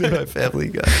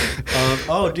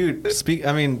 Oh, dude.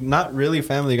 I mean, not really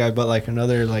Family Guy, but like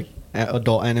another like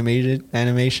adult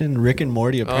animation. Rick and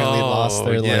Morty apparently lost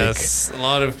their a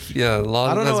lot of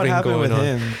I don't know what happened with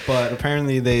him, but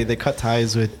apparently they cut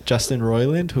ties with Justin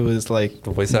Roiland, who is like the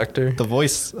voice actor, the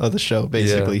voice of the show.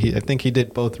 Basically, I think he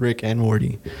did both Rick and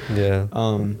Morty. Yeah.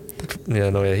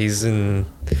 He's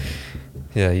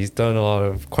done a lot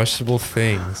of questionable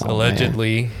things.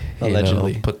 Allegedly.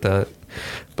 Put that.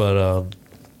 But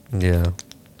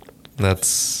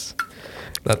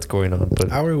that's going on.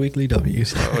 But our weekly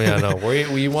W's.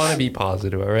 We want to be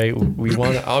positive, all right? We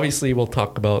want to, obviously we'll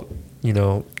talk about,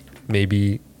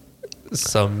 maybe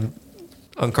some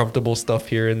uncomfortable stuff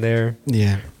here and there.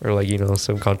 Yeah. Or like,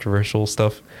 some controversial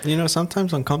stuff.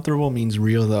 Sometimes uncomfortable means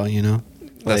real though,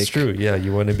 That's true. Yeah.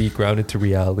 You want to be grounded to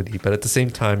reality, but at the same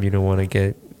time, you don't want to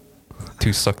get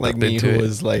too sucked like up me into who it.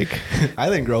 was like, I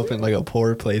didn't grow up in like a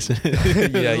poor place.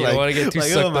 Yeah, you don't want to get too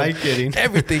sucked up. Am I kidding?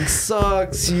 Everything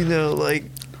sucks, like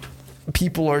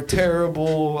people are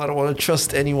terrible. I don't want to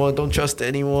trust anyone. Don't trust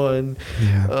anyone.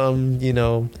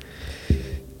 Yeah.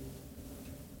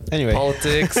 Anyway,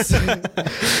 politics.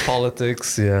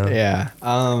 Politics, yeah. Yeah.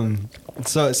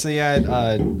 So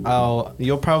yeah,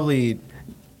 you'll probably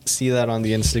see that on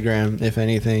the Instagram if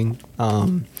anything. Yeah,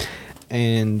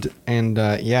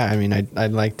 I mean,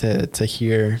 I'd like to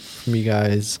hear from you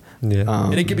guys. Yeah.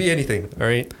 And it could be anything, all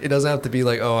right? It doesn't have to be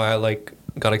like, oh, I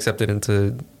got accepted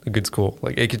into a good school.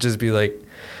 Like it could just be like,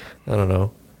 I don't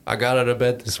know, I got out of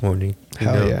bed this morning.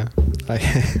 Hell yeah.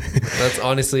 That's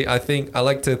honestly, I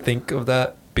like to think of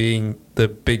that being the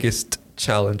biggest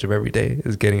challenge of every day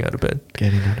is getting out of bed.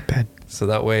 Getting out of bed. So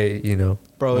that way,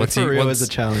 bro, once for real is a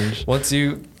challenge. Once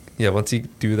you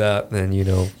do that, then you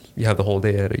have the whole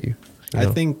day ahead of you. I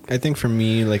think for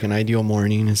me, like an ideal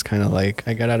morning is kind of like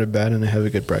I get out of bed and I have a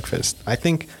good breakfast. I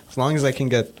think as long as I can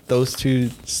get those two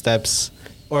steps,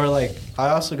 or like I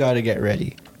also got to get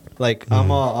ready. Like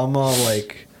I'm all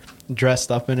like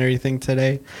dressed up and everything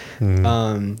today,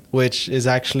 which is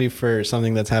actually for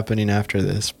something that's happening after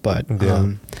this. But I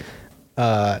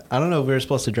don't know if we were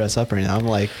supposed to dress up right now. I'm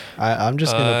like, I'm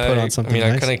just gonna put on something.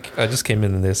 Nice. I just came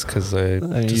in this because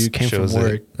you came from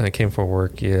work. I came from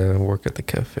work. Yeah, I work at the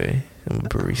cafe. I'm a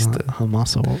barista. I'm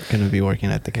also gonna be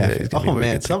working at the cafe. Oh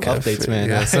man, some updates, man.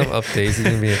 Yeah, some updates. He's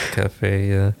gonna be at the cafe.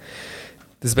 Yeah.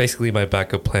 This is basically my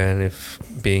backup plan if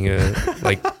being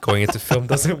going into film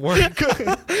doesn't work.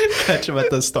 Catch him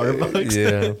at the Starbucks.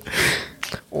 Yeah.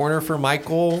 Order for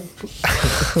Michael.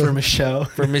 For Michelle.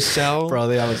 Bro,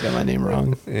 they always got my name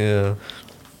wrong. Yeah.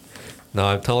 No,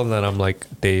 I tell them that I'm like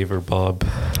Dave or Bob.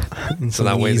 So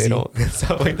that way they don't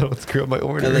screw up my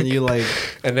order. And then you like,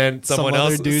 and then some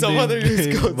other dude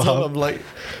goes up. I'm like,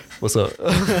 what's up?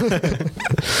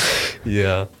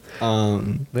 Yeah.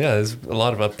 Yeah, there's a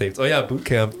lot of updates. Oh yeah, boot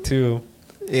camp too.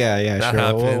 Yeah, that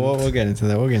sure. We'll get into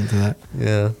that.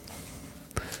 Yeah.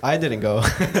 I didn't go.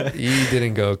 You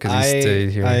didn't go because you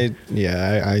stayed here. I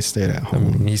stayed at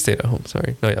home. He stayed at home.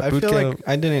 Sorry. No, yeah. I feel like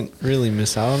I didn't really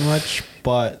miss out on much,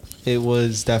 but it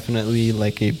was definitely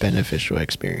like a beneficial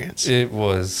experience. It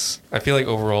was. I feel like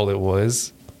overall it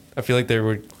was. I feel like there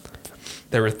were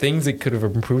things it could have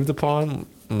improved upon,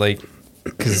 like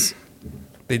because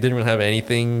they didn't really have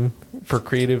anything for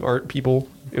creative art people.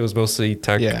 It was mostly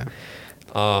tech,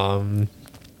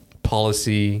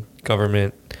 policy,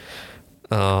 government.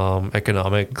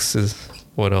 Economics is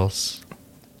what else?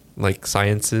 Like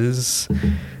sciences,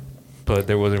 but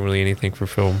there wasn't really anything for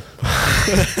film.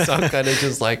 So I'm kind of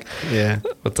just like,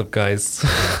 what's up, guys?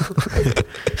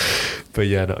 But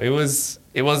yeah, no, it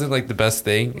wasn't like the best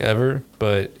thing ever,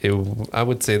 but I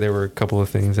would say there were a couple of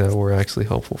things that were actually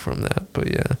helpful from that.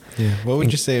 But yeah. What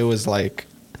would you say it was like?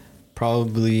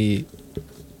 Probably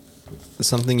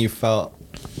something you felt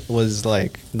was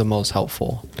like the most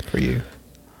helpful for you.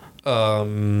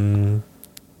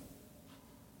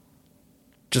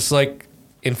 Just like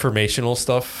informational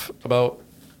stuff about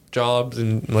jobs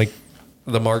and like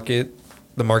the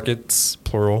markets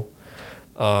plural.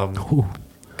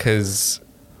 Cause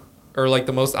like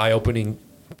the most eye-opening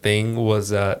thing was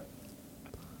that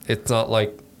it's not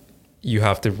like you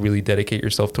have to really dedicate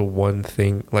yourself to one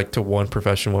thing, like to one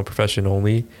profession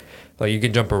only. Like you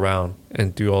can jump around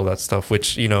and do all that stuff,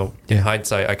 which, in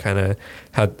hindsight, I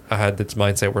had this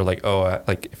mindset where like,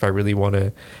 like if I really want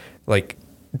to like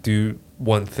do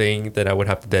one thing, then I would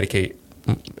have to dedicate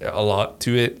a lot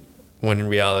to it. When in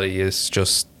reality it's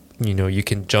just, you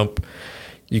can jump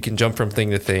from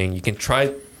thing to thing. You can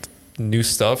try new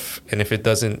stuff. And if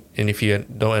you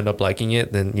don't end up liking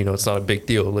it, then, it's not a big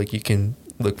deal. Like you can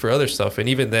look for other stuff. And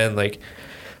even then, like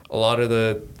a lot of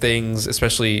the things,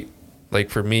 especially like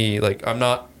for me, like I'm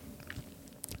not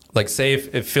like, say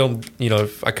if film,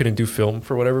 if I couldn't do film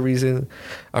for whatever reason,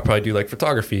 I'd probably do like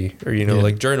photography or,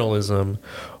 like journalism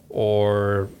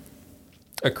or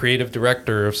a creative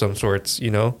director of some sorts,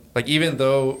 like even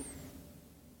though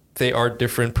they are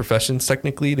different professions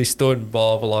technically, they still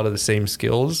involve a lot of the same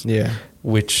skills,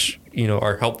 which,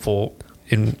 are helpful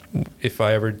in if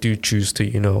I ever do choose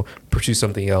to, pursue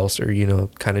something else or,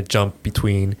 kind of jump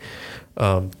between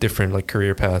different like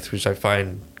career paths, which I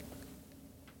find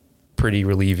pretty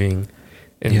relieving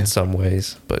in some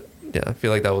ways. But yeah, I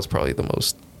feel like that was probably the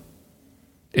most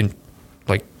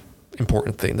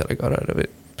important thing that I got out of it.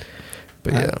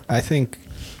 But I think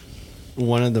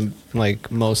one of the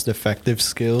like most effective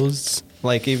skills.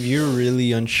 Like if you're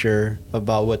really unsure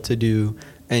about what to do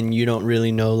and you don't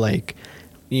really know, like,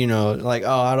 you know, like,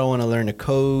 oh, I don't want to learn a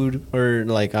code, or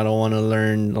like I don't want to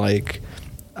learn like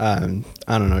I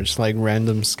don't know, just like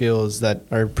random skills that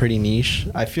are pretty niche.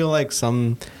 I feel like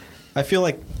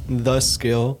the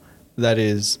skill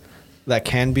that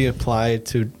can be applied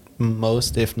to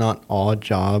most, if not all,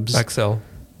 jobs. Excel.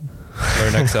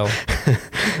 Learn Excel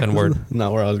and Word.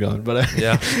 Not where I was going, but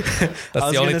yeah,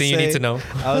 that's the only thing you need to know.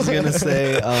 I was gonna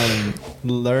say,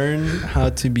 learn how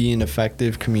to be an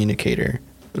effective communicator.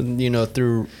 You know,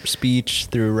 through speech,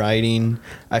 through writing.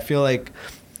 I feel like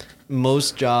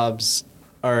most jobs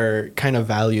are kind of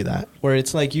value that, where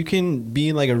it's like you can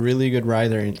be like a really good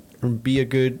writer and be a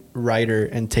good writer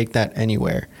and take that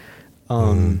anywhere.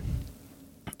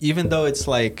 Even though it's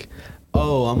like,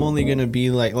 oh, I'm only gonna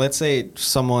be like, let's say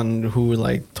someone who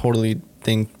like totally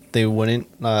think they wouldn't,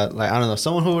 like, I don't know,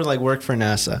 someone who would like work for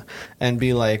NASA and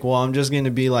be like, well, I'm just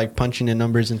gonna be like punching in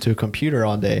numbers into a computer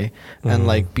all day and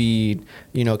like be,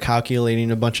 you know,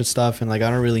 calculating a bunch of stuff, and like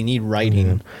I don't really need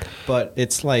writing. But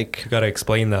it's like, you gotta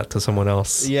explain that to someone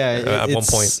else. Yeah, at one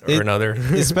point or another.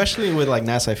 Especially with like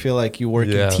NASA, I feel like you work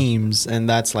in teams, and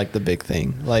that's like the big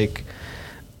thing. Like,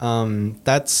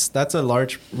 that's a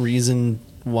large reason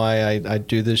why I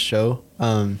do this show.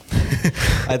 I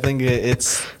think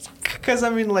it's because,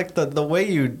 I mean, like the way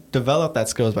you develop that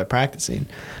skill is by practicing.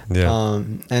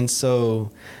 And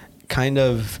so kind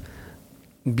of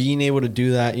being able to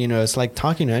do that, you know, it's like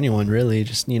talking to anyone really,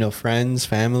 just, you know, friends,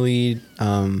 family,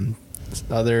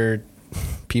 other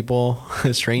people,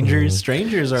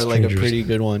 strangers are like a pretty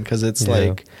good one, because it's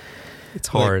like, it's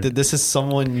hard. Like, this is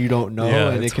someone you don't know,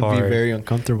 and it can be very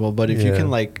uncomfortable. But if you can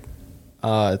like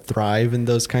thrive in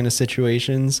those kind of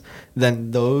situations,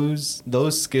 then those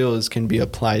skills can be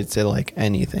applied to like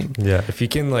anything. Yeah, if you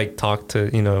can like talk to,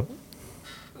 you know,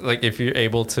 like if you're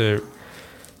able to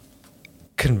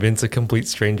convince a complete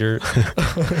stranger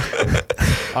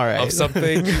all right, of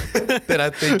something, then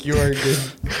I think you are good.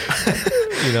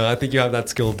 You know, I think you have that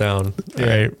skill down.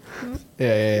 Right?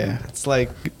 Yeah. It's like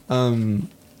I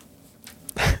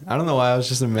don't know why I was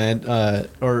just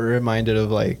reminded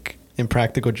of like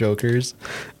Impractical Jokers,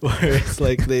 where it's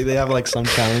like they have like some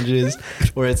challenges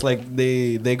where it's like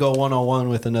they go one-on-one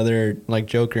with another like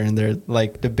joker, and they're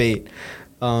like debate,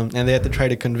 and they have to try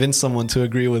to convince someone to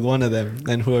agree with one of them,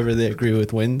 and whoever they agree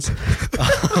with wins.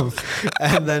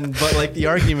 And then, but like the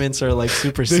arguments are like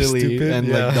super silly, stupid, and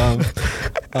like dumb,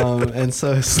 and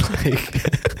so it's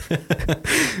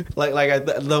like I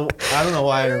don't know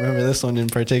why I remember this one in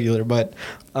particular, but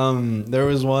there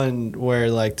was one where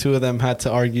like two of them had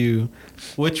to argue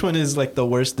which one is like the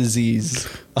worst disease,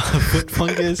 foot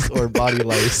fungus or body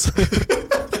lice.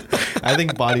 I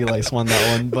think body lice won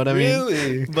that one, but I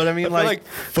mean, I like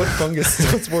foot fungus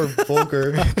sounds more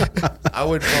vulgar. I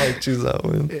would probably choose that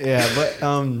one. Yeah, but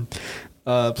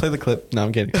play the clip. No,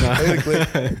 I'm kidding. No. Play the clip.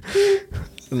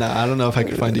 No, I don't know if I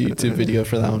could find a YouTube video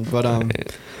for that one, but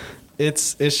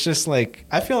it's just like,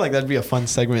 I feel like that'd be a fun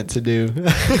segment to do.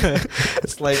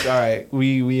 It's like, all right,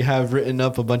 we have written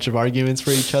up a bunch of arguments for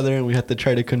each other, and we have to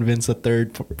try to convince a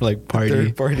third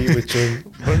party. Which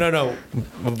one? No.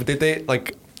 Did they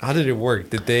like? How did it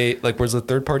work? Did they like? Was the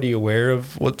third party aware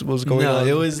of what was going on?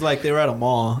 No, it was like they were at a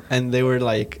mall, and they were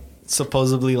like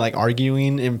supposedly like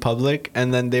arguing in public,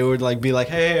 and then they would like be like,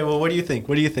 hey, well, what do you think,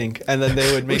 and then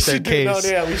they would make their case.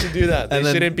 We should do that. They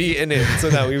shouldn't be in it, so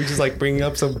that we would just like bring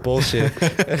up some bullshit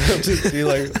and just be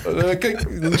like, you know,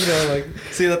 like.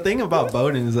 See, the thing about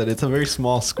Bowdoin is that it's a very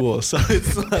small school, so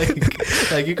it's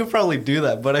like you could probably do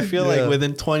that, but I feel like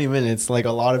within 20 minutes, like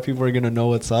a lot of people are gonna know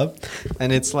what's up,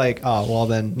 and it's like, oh well,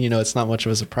 then, you know, it's not much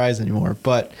of a surprise anymore.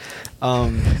 But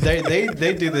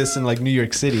they do this in like New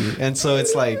York City, and so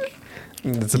it's like,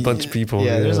 it's a bunch of people.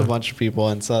 Yeah, there's a bunch of people,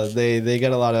 and so they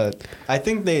get a lot of. I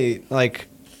think they like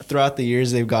throughout the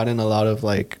years they've gotten a lot of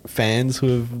like fans who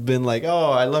have been like,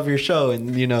 "Oh, I love your show,"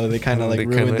 and you know they kind of like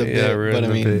ruined the bit. But I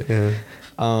mean,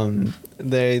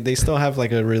 they still have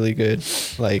like a really good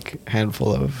like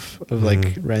handful of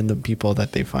like random people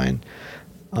that they find.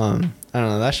 I don't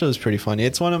know. That show is pretty funny.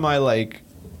 It's one of my like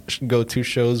go-to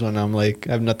shows when I'm like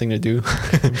I have nothing to do.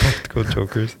 Impractical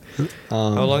Jokers.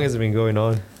 How long has it been going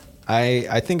on?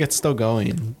 I think it's still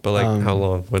going. But like how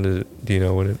long? Do you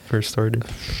know when it first started?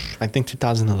 I think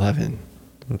 2011.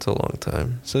 It's a long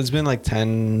time. So it's been like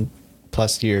 10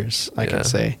 plus years, I can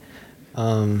say.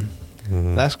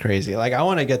 That's crazy. Like I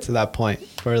want to get to that point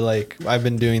where like I've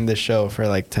been doing this show for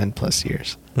like 10 plus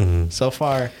years. So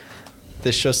far,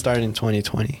 this show started in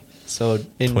 2020. So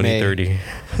in 2030.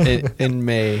 In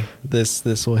May, this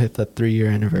will hit the 3-year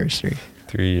anniversary.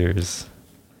 3 years.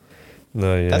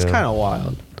 No, yeah. That's kind of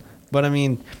wild. But I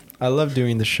mean, I love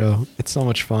doing the show. It's so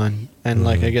much fun. And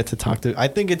like I get to talk to, I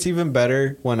think it's even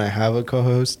better when I have a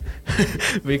co-host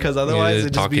because otherwise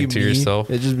it'd just be me. Yourself.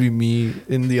 It'd just be me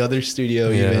in the other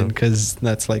studio even because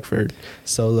that's like for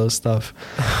solo stuff.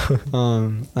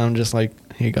 I'm just like,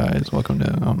 hey guys, welcome to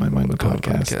On My Mind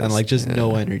podcast. And like just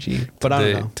no energy. But today,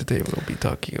 I don't know. Today we'll be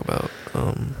talking about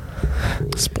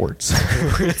sports.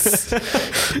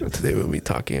 Today we'll be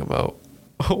talking about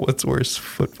what's worse,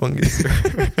 foot fungus or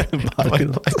body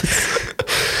lice?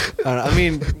 I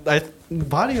mean,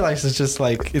 body lice is just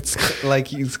like, it's like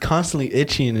he's constantly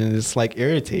itching and it's like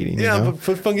irritating. Yeah, you know? But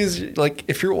foot fungus, like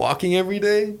if you're walking every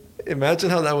day, imagine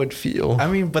how that would feel. I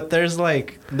mean, but there's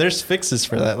fixes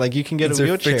for that. Like you can get a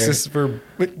wheelchair. Fixes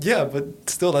but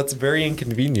still, that's very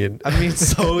inconvenient. I mean,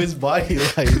 so is body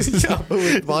lice. Yeah, but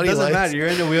with body lice, it doesn't matter. You're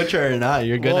in a wheelchair or not.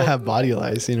 You're gonna have body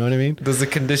lice. You know what I mean? Does the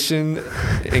condition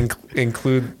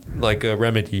include like a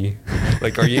remedy?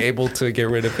 Like, are you able to get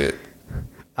rid of it?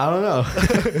 I don't know.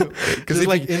 Because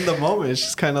like in the moment, it's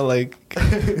just kind of like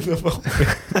in the moment.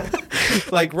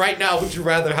 Like right now, would you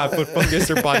rather have foot fungus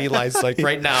or body lice? Like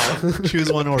right now, choose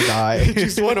one or die.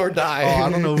 Choose one or die. Oh, I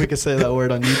don't know if we can say that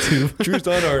word on YouTube. Choose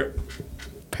one or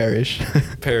perish.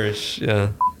 Perish. Yeah.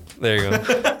 There you go.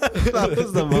 That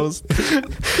was the most.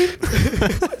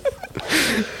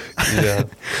 Yeah.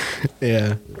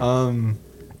 Yeah.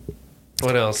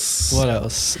 What else? What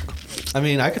else? I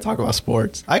mean, I could talk about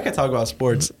sports. I could talk about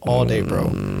sports all day, bro.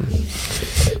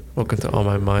 Welcome to On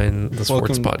My Mind, the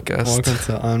sports podcast. Welcome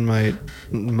to On My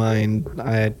Mind.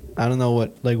 I don't know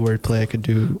what like wordplay I could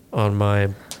do. On my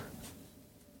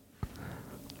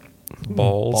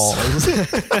balls. I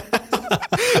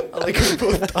like we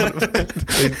both thought of it at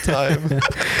the same time.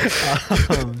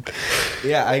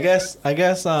 Yeah, I guess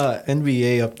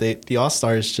NBA update. The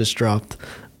All-Stars just dropped.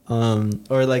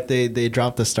 Or like they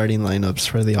dropped the starting lineups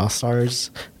for the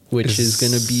All-Stars, which is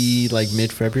going to be like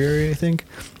mid-February, I think.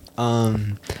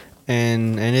 And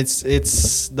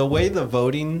it's the way the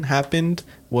voting happened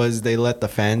was they let the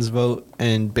fans vote,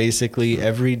 and basically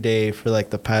every day for like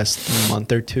the past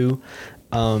month or two,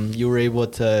 you were able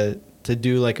to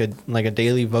do like a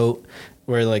daily vote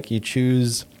where like you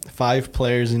choose 5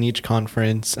 players in each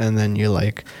conference, and then you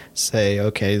like say,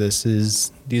 okay,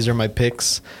 these are my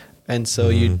picks. And so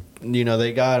you know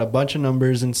they got a bunch of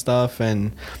numbers and stuff,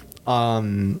 and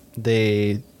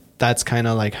that's kind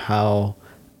of like how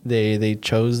they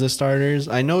chose the starters.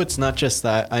 I know it's not just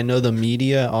that. I know the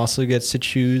media also gets to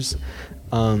choose,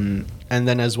 and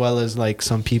then as well as like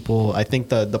some people. I think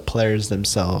the players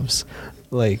themselves,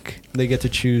 like they get to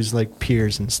choose like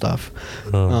peers and stuff.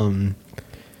 And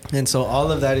so all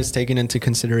of that is taken into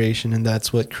consideration, and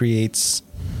that's what creates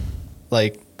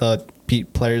like the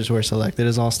players who are selected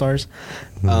as all-stars.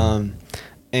 And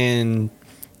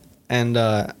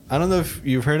I don't know if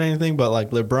you've heard anything, but like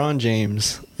LeBron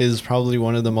James is probably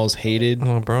one of the most hated.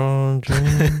 LeBron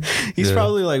James. He's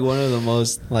probably like one of the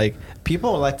most like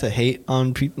people like to hate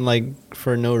on people like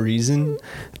for no reason,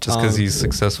 just because he's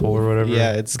successful or whatever.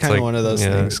 Yeah, it's kind of like, one of those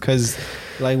things because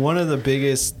like one of the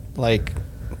biggest like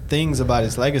things about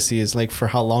his legacy is like for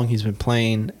how long he's been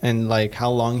playing and like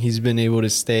how long he's been able to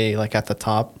stay like at the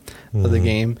top of the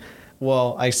game.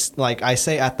 Well, I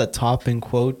say at the top in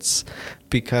quotes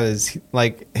because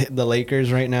like the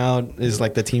Lakers right now is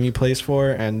like the team he plays for,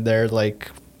 and they're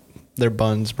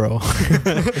buns, bro.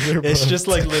 It's just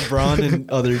like LeBron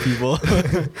and other people.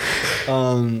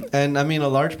 And I mean, a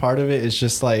large part of it is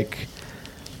just like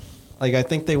I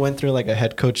think they went through like a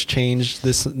head coach change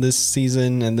this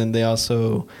season, and then they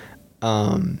also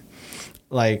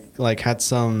like had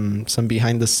some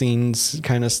behind the scenes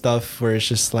kind of stuff where it's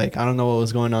just like I don't know what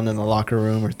was going on in the locker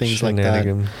room or things like that.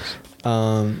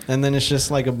 And then it's just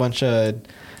like a bunch of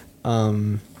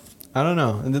I don't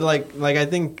know. And like I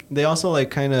think they also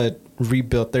like kind of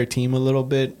rebuilt their team a little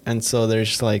bit, and so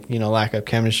there's like, you know, lack of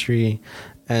chemistry,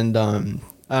 and I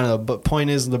don't know. But point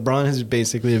is, LeBron has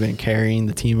basically been carrying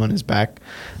the team on his back,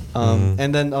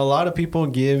 and then a lot of people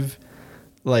give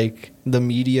like the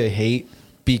media hate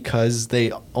because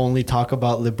they only talk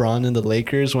about LeBron and the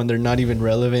Lakers when they're not even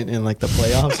relevant in like the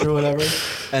playoffs or whatever.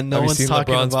 And no one's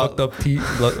talking LeBron's about fucked up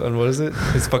and what is it?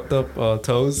 His fucked up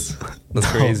toes. That's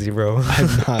crazy, bro.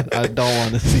 I'm not. I don't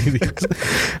want to see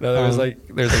these. No, there's like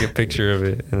a picture of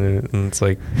it, and it's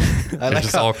like it's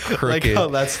just all crooked. Like how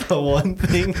that's the one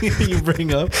thing you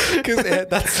bring up because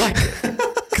that's like.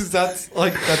 That's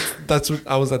what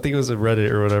I think it was a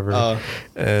Reddit or whatever,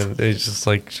 and they just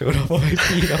like showed up on my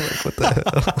feed. I'm like, what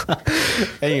the hell?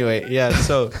 Anyway, yeah.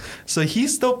 So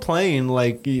he's still playing.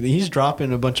 Like he's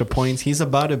dropping a bunch of points. He's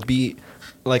about to beat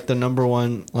like the number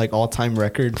one like all time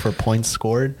record for points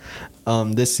scored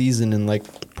this season in like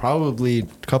probably a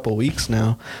couple weeks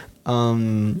now.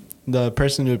 The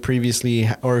person who previously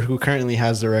or who currently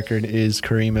has the record is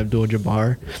Kareem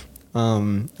Abdul-Jabbar,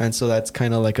 and so that's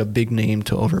kind of like a big name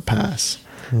to overpass.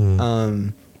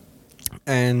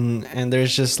 And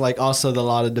there's just like also a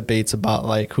lot of debates about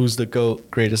like who's the GOAT,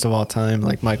 greatest of all time,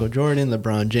 like Michael Jordan,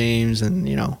 LeBron James, and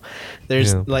you know,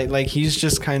 there's like he's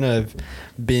just kind of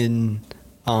been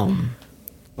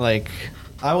like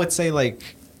I would say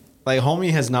like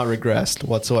homie has not regressed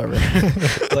whatsoever.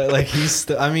 like he's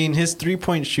I mean his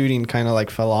 3-point shooting kind of like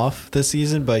fell off this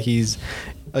season, but he's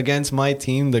against my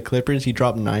team, the Clippers, he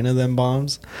dropped 9 of them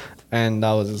bombs, and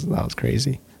that was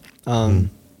crazy.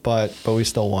 But we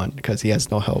still won because he has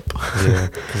no help. Yeah,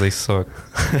 because they suck.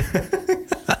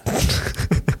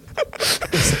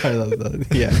 Sorry,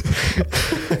 yeah.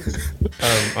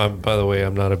 By the way,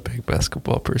 I'm not a big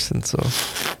basketball person, so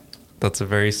that's a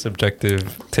very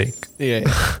subjective take.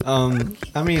 Yeah.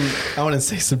 I mean, I wouldn't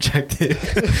say subjective.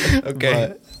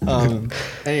 Okay. But,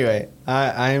 anyway,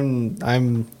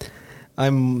 I'm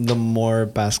the more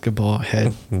basketball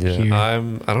head. Yeah. Here.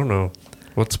 I don't know.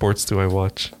 What sports do I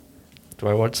watch? Do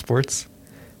I watch sports?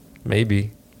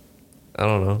 Maybe. I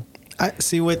don't know. I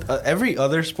see with every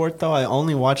other sport though, I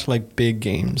only watch like big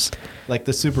games, like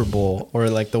the Super Bowl or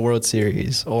like the World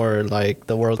Series or like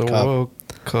the World Cup. World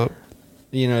Cup.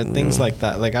 You know, things like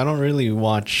that. Like I don't really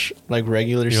watch like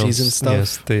regular season stuff. Yeah,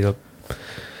 stay up.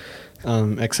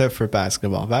 Except for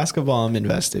basketball. Basketball, I'm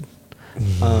invested.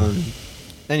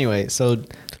 Anyway, so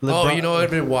LeBron, you know what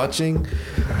I've been watching?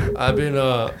 I've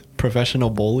been professional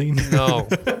bowling. No,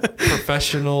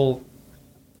 professional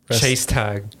chase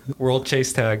tag, world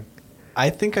chase tag. I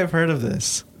think I've heard of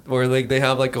this. Where like they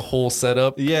have like a whole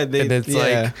setup. Yeah, and it's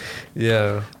like,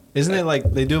 yeah. Isn't it like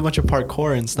they do a bunch of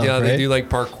parkour and stuff? Yeah, right? they do like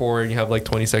parkour, and you have like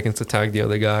 20 seconds to tag the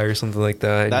other guy or something like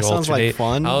that. That sounds like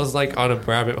fun. I was like on a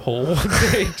rabbit hole one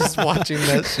day just watching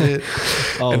that shit.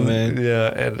 Oh man, yeah,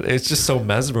 and it's just so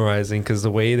mesmerizing because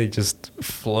the way they just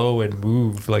flow and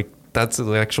move, like that's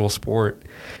the actual sport.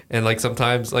 And like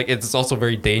sometimes like it's also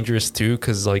very dangerous too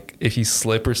because like if you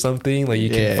slip or something, like you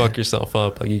can fuck yourself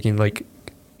up. Like you can like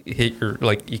hit your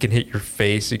your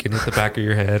face, you can hit the back of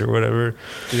your head or whatever.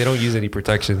 They don't use any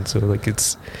protection, so like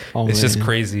it's just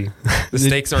crazy. The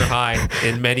stakes are high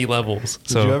in many levels.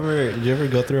 So did you ever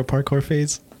go through a parkour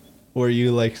phase where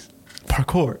you like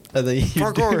parkour and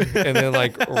then and then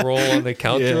like roll on the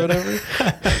couch or whatever?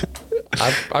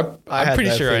 I'm pretty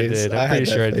sure I did. I'm pretty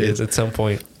sure I did at some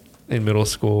point in middle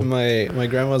school. My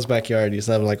grandma's backyard used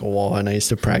to have like a wall, and I used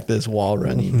to practice wall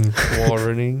running. Wall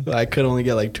running? I could only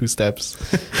get like 2 steps.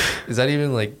 Is that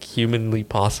even like humanly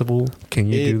possible? Can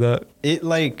you do that? It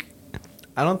like,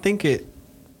 I don't think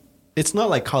it's not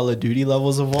like Call of Duty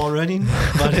levels of wall running,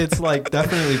 but it's like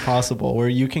definitely possible where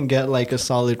you can get like a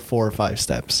solid 4 or 5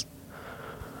 steps.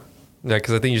 Yeah,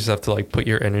 because I think you just have to like put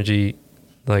your energy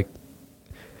like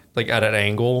at an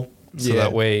angle, so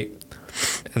that way,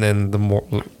 and then the more.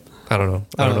 I don't know.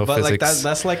 I don't know but physics. like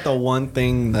that's like the one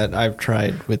thing that I've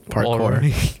tried with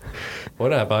parkour.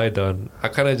 What have I done? I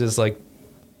kind of just like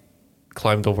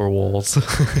climbed over walls.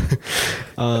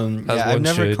 I've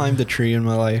never climbed a tree in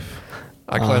my life.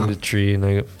 I climbed a tree and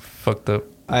I fucked up.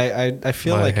 I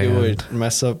feel like hand. It would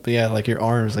mess up. Yeah, like your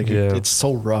arms. Like it's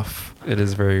so rough. It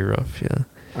is very rough. Yeah.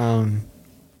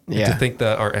 To think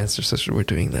that our ancestors were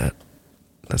doing that,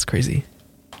 that's crazy.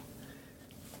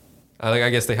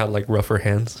 I guess they had like rougher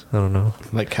hands. I don't know,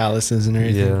 like calluses and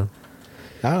everything. Yeah,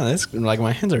 I don't know. It's like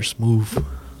my hands are smooth.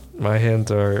 My hands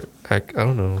are. I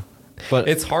don't know, but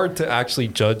it's hard to actually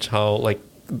judge how like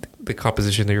the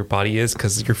composition of your body is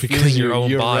because you're feeling your own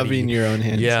body. You're rubbing your own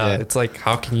hands. Yeah, it's like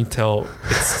how can you tell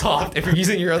it's soft if you're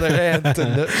using your other hand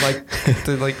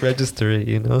to register it?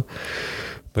 You know.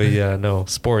 But yeah, no,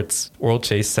 sports, World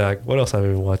Chase Tag. What else have I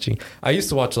been watching? I used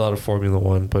to watch a lot of Formula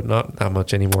One, but not that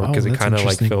much anymore because it kind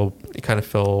of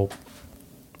fell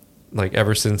like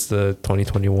ever since the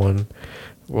 2021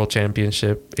 World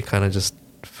Championship, it kind of just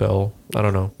fell. I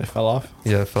don't know. It fell off?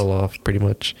 Yeah, it fell off pretty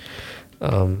much.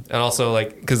 And also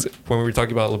like, because when we were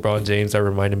talking about LeBron James, that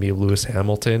reminded me of Lewis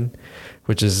Hamilton,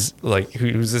 which is like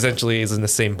who's essentially is in the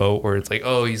same boat where it's like,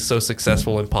 oh, he's so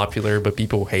successful and popular, but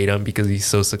people hate him because he's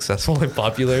so successful and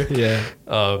popular. Yeah.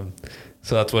 So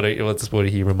that's what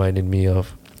he reminded me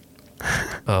of.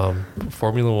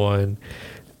 Formula One.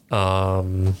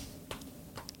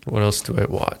 What else do I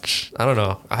watch? I don't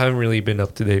know. I haven't really been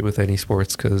up to date with any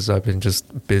sports because I've been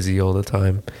just busy all the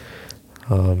time.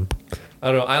 I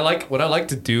don't know. What I like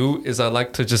to do is I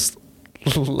like to just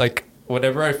like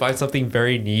whenever I find something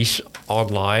very niche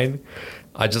online,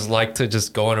 I just like to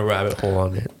just go on a rabbit hole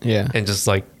on it. Yeah. And just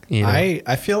like, you know.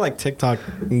 I feel like TikTok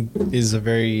is a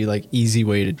very like easy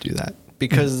way to do that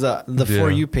because the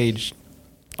For You page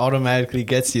automatically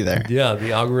gets you there. Yeah,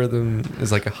 the algorithm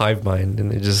is like a hive mind,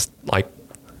 and it just like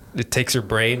it takes your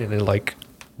brain and it like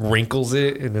wrinkles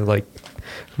it and it like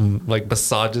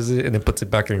massages it and then puts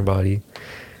it back in your body.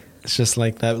 It's just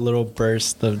like that little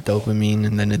burst of dopamine,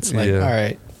 and then it's like, all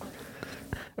right,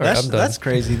 that's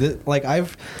crazy. Like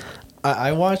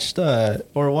I watched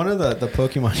or one of the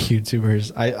Pokemon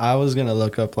YouTubers. I was gonna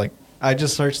look up like. I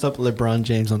just searched up LeBron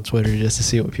James on Twitter just to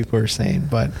see what people were saying,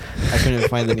 but I couldn't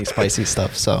find any spicy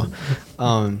stuff. So,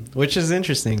 which is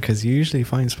interesting because you usually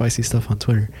find spicy stuff on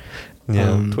Twitter.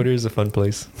 Yeah, Twitter is a fun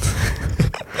place.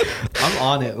 I'm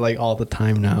on it like all the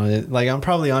time now. Like I'm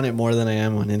probably on it more than I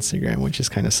am on Instagram, which is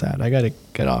kind of sad. I got to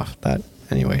get off that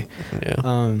anyway.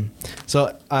 Yeah.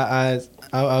 So I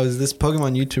was this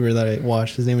Pokemon YouTuber that I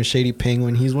watched. His name is Shady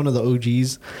Penguin. He's one of the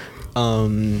OGs.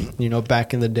 You know,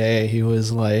 back in the day, he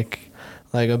was like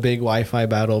a big Wi-Fi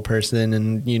battle person,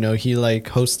 and you know he like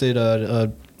hosted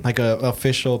a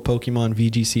official Pokemon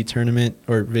VGC tournament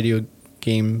or video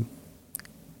game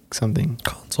something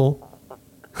console.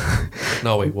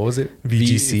 No, wait, what was it?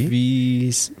 VGC?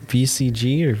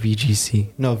 VCG or VGC?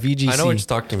 No, VGC. I know what you're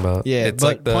talking about. Yeah, it's but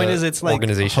like the point is, it's like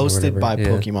hosted by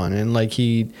Pokemon, and like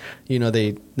he, you know,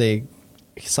 they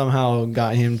somehow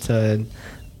got him to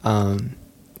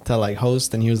like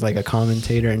host, and he was like a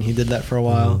commentator, and he did that for a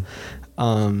while.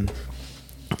 But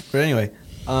anyway,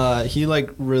 he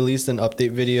like released an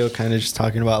update video kind of just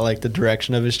talking about like the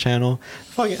direction of his channel.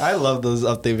 Fucking, I love those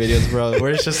update videos, bro,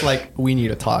 where it's just like, we need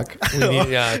to talk.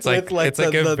 Yeah, it's like it's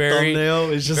like a very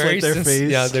thumbnail. It's just like their face.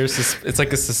 Yeah, it's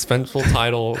like a suspenseful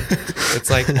title.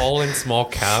 It's like all in small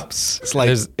caps. It's like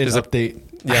there's an update.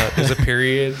 Yeah, there's a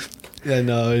period. Yeah,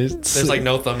 no, there's like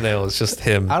no thumbnail. It's just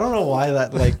him. I don't know why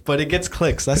that like, but it gets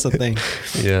clicks. That's the thing.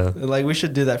 Yeah, like we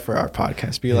should do that for our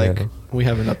podcast. Be like, we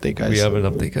have an update, guys. We have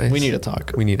an update, guys. We need to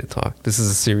talk. We need to talk. This is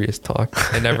a serious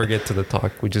talk. I never get to the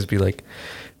talk. We just be like,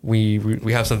 we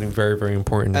have something very, very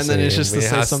important to and say. Then it's just to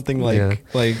say something like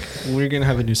we're gonna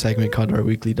have a new segment called our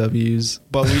weekly W's,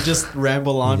 but we just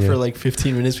ramble on for like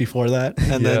 15 minutes before that,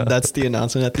 and then that's the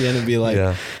announcement at the end, and be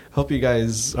like, hope you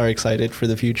guys are excited for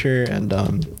the future, and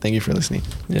thank you for listening.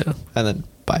 Yeah, and then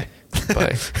bye.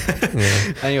 Bye.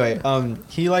 Yeah. Anyway,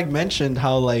 he like mentioned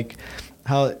how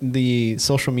the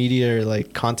social media or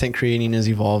like content creating is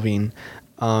evolving.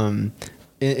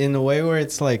 In a way where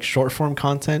it's like short form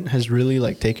content has really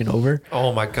like taken over.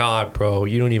 Oh my god, bro,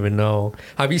 you don't even know.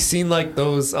 Have you seen like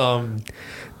those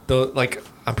like,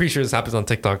 I'm pretty sure this happens on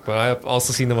TikTok, but I've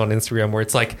also seen them on Instagram where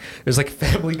it's like there's like a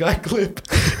Family Guy clip,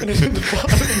 and then in the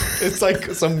bottom it's like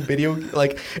some video,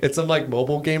 like it's some like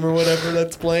mobile game or whatever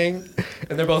that's playing,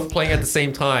 and they're both playing at the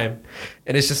same time,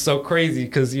 and it's just so crazy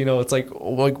because, you know, it's like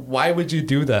why would you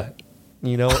do that?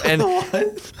 You know, and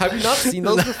have you not seen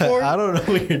those before? I don't know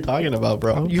what you're talking about,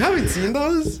 bro. You haven't seen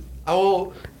those? I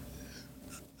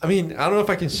mean, I don't know if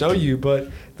I can show you,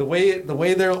 but the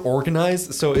way they're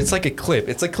organized, so it's like a clip.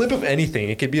 It's a clip of anything.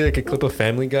 It could be like a clip of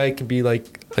Family Guy. It could be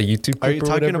like a YouTube clip. Are you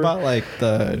talking about like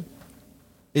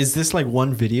is this like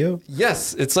one video?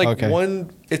 Yes, it's like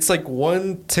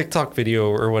one TikTok video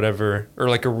or whatever, or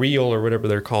like a reel or whatever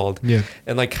they're called. Yeah.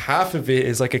 And like half of it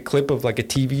is like a clip of like a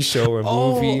TV show or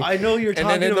movie. Oh, I know you're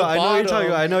talking about.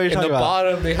 I know you're talking about. In the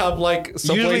bottom, they have like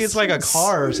usually it's like a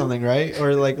car or something, right?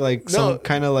 Or like some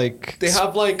kind of like they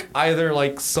have like either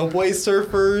like Subway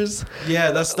Surfers.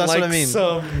 Yeah, that's like what I mean.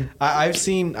 I've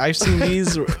seen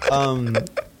these.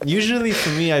 Usually for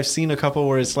me, I've seen a couple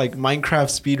where it's like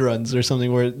Minecraft speedruns or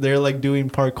something where they're like doing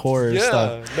parkour or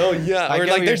stuff. Or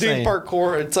like they're doing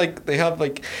parkour. It's like they have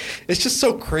like, it's just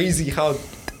so crazy how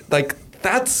like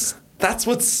that's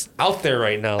what's out there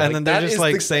right now. And then they're just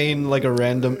like saying like a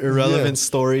random irrelevant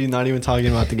story, not even talking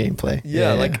about the gameplay.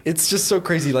 Yeah, like it's just so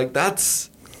crazy. Like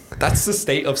that's the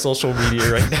state of social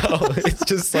media right now. It's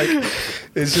just like,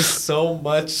 it's just so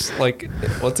much like,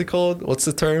 what's it called? What's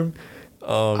the term?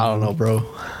 I don't know, bro.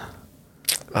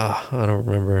 I don't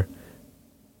remember.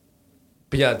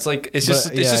 But yeah, it's like it's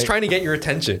just trying to get your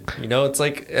attention. You know, it's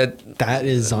like that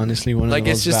is honestly one of the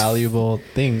most valuable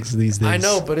things these days. I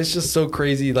know, but it's just so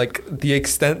crazy. Like the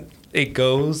extent it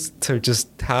goes to just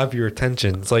have your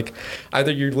attention. It's like either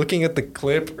you're looking at the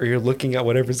clip or you're looking at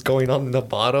whatever's going on in the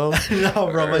bottom. No,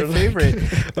 bro, my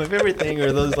favorite thing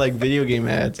are those like video game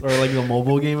ads or like the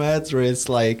mobile game ads where it's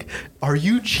like, are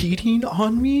you cheating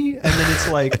on me? And then it's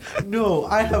like, no,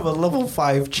 I have a level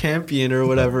 5 champion or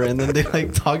whatever. And then they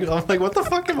like talk. I'm like, what the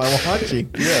fuck am I watching?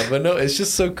 Yeah, but no, it's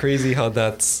just so crazy how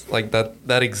that's like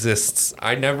that exists.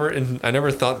 I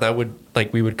never thought that would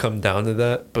like we would come down to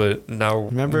that, but now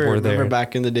remember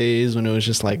back in the days when it was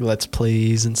just like let's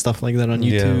plays and stuff like that on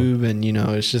YouTube, and you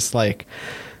know, it's just like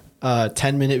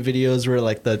 10-minute videos were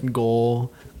like the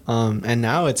goal, and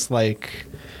now it's like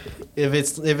if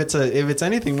it's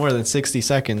anything more than 60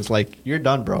 seconds, like you're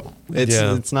done, bro.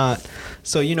 It's not.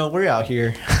 So you know, we're out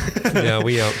here. Yeah,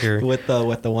 we out here with the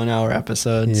 1 hour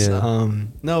episodes. Yeah.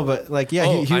 No, but like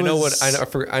I know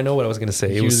what I was gonna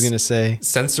say. He was gonna say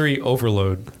sensory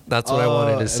overload. That's what I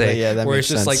wanted to say. Yeah, that where makes it's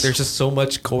just sense. like there's just so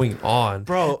much going on,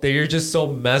 bro, that you're just so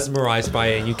mesmerized by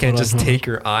it, and you can't just take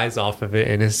your eyes off of it,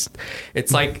 and it's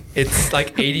like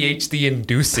ADHD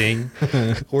inducing,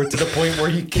 or to the point where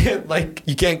you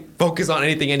can't focus on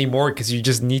anything anymore because you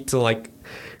just need to like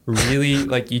really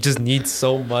like you just need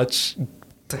so much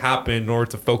to happen in order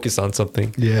to focus on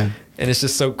something. Yeah. And it's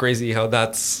just so crazy how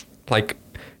that's like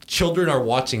children are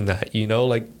watching that, you know,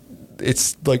 like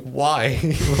it's like why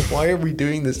are we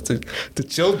doing this to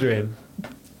children?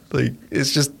 Like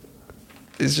it's just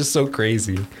so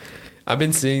crazy. I've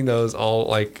been seeing those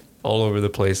all over the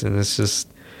place, and it's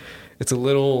a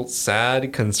little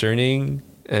sad, concerning,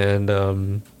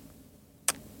 and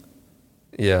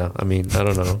yeah, I mean, I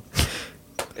don't know.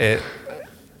 It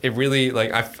really,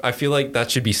 like, I feel like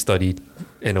that should be studied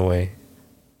in a way.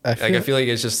 I feel like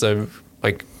it's just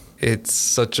it's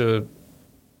such a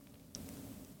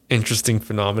interesting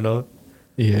phenomenon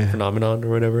or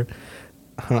whatever.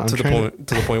 To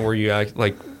the point where you act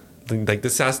like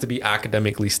this has to be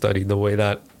academically studied, the way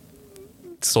that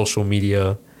social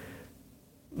media,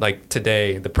 like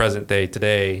today, the present day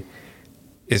today,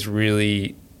 is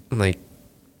really like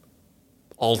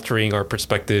altering our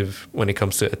perspective when it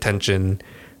comes to attention,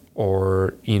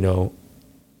 or, you know,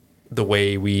 the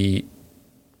way we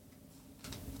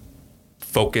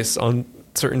focus on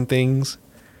certain things.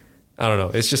 I don't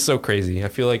know. It's just so crazy. I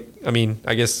feel like, I mean,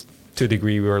 I guess to a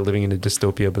degree we are living in a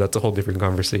dystopia, but that's a whole different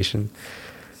conversation.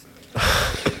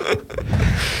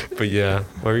 But yeah,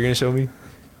 what were you going to show me?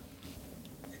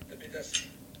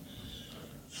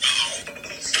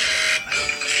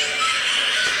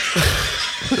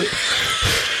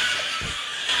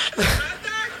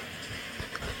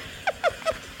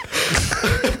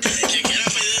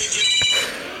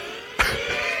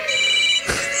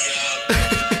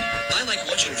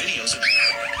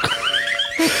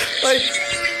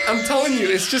 I'm telling you,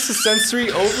 it's just a sensory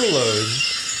overload.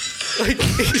 Like,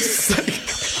 it's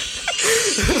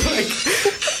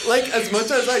like as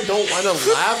much as I don't want to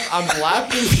laugh, I'm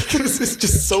laughing because there's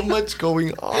just so much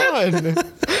going on.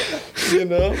 You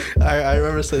know? I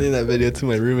remember sending that video to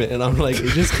my roommate, and I'm like, it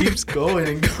just keeps going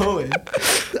and going.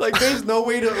 Like, there's no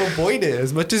way to avoid it.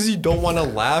 As much as you don't want to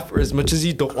laugh, or as much as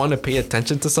you don't want to pay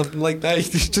attention to something like that,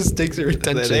 it just takes your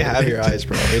attention. They have your eyes,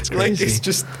 bro. It's crazy. Like, it's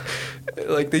just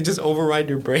like they just override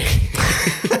your brain.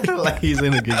 Like he's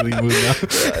in a giggly mood now.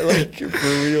 Like, for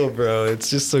real, bro. It's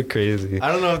just so crazy.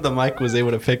 I don't know if the mic was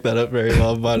able to pick that up very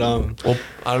well, but well,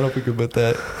 I don't know if we could put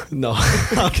that. No,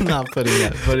 I'm not putting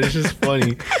that. But it's just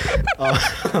funny.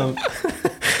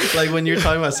 Like when you're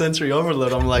talking about sensory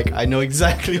overload, I'm like, I know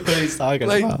exactly what he's talking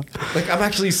about. Like, I'm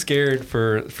actually scared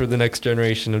for the next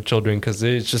generation of children, because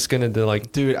it's just gonna do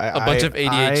like, dude, a bunch of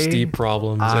ADHD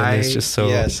problems, and it's just so.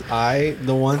 Yes,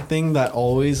 the one thing that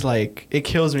always like it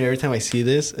kills me every time I see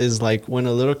this is like when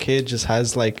a little kid just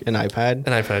has like an iPad.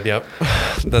 An iPad, yep.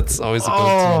 That's always a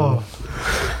go-to.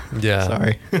 Yeah.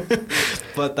 Sorry,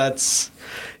 but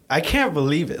I can't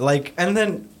believe it. Like, and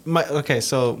then I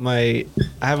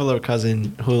have a little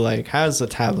cousin who like has a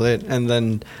tablet, and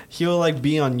then he'll like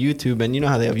be on YouTube, and you know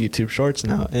how they have YouTube Shorts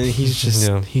now, and he's just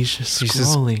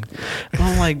scrolling.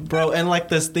 I'm like, bro, and like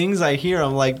there's things I hear,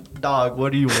 I'm like, dog,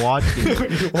 what are you watching?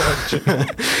 What are you watching?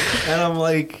 And I'm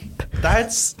like,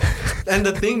 and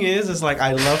the thing is like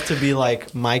I love to be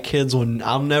like my kids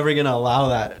I'm never gonna allow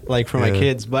that like for my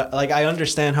kids, but like I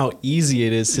understand how easy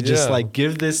it is to just like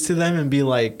give this to them and be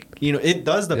like, you know, it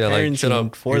does the parenting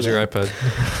like, for them. Your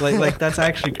iPad. like that's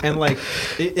actually, and like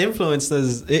it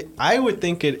influences it. I would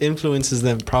think it influences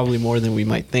them probably more than we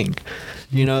might think.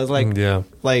 You know, it's like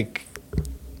like.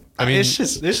 I mean, it's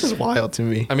just wild to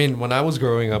me. I mean, when I was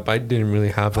growing up, I didn't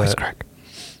really have Voice that. crack.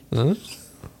 Huh?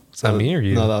 Is that me or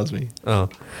you? No, that was me. Oh,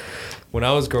 when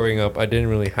I was growing up, I didn't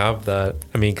really have that.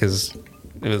 I mean, because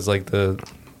it was like the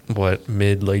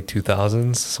mid-late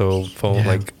 2000s, so phone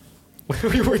like.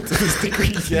 We weren't to this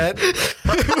degree yet.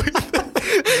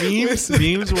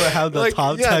 Memes will have the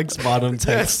top text, bottom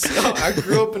text. Yes. No, I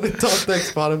grew up in the top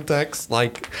text, bottom text.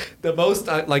 Like the most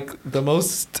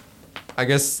I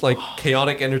guess like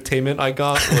chaotic entertainment I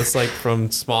got was like from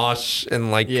Smosh and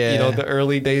like Yeah. you know the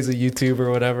early days of YouTube or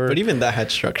whatever. But even that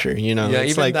had structure, you know. Yeah,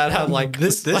 It's even like, that had like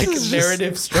this like is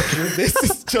narrative structure. This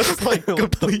is just like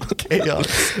complete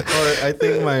chaos. Or I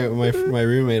think my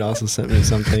roommate also sent me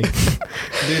something.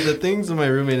 Dude, the things that my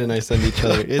roommate and I send each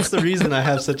other. It's the reason I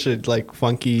have such a like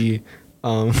funky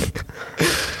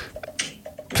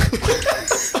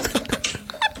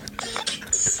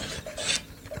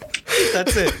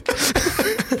That's it.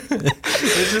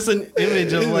 It's just an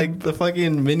image of like the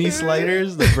fucking mini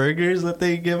sliders, the burgers that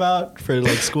they give out for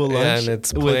like school lunch. Yeah, and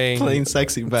it's playing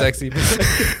sexy back. Sexy.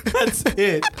 That's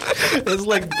it. It's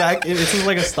like it's just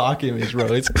like a stock image, bro.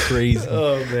 It's crazy.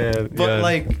 Oh man. But yeah.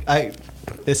 like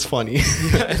it's funny.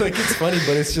 Yeah, like it's funny,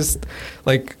 but it's just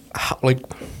like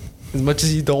as much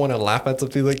as you don't want to laugh at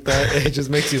something like that, it just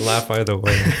makes you laugh either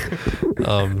way.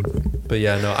 But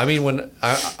yeah, no. I mean, when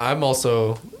I'm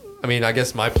also. I mean, I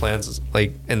guess my plans,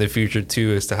 like, in the future,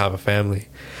 too, is to have a family.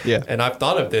 Yeah. And I've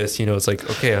thought of this, you know, it's like,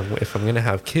 okay, if I'm going to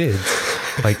have kids,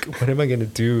 like, what am I going to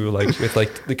do? Like, with,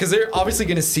 like, because they're obviously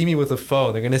going to see me with a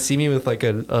phone. They're going to see me with, like,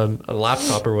 a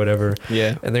laptop or whatever.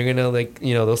 Yeah. And they're going to, like,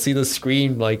 you know, they'll see the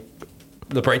screen, like,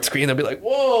 the bright screen. They'll be like,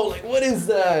 whoa, like, what is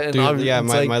that? And dude, yeah,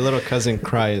 my little cousin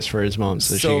cries for his mom,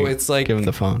 so she it's like, give him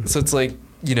the phone. So it's like,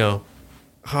 you know,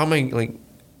 how am I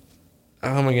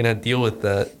going to deal with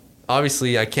that?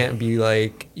 Obviously, I can't be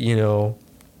like, you know,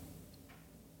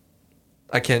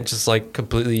 I can't just like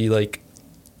completely like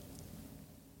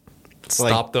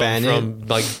stop them from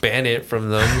like ban it from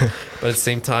them. But at the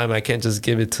same time, I can't just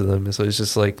give it to them. So it's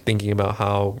just like thinking about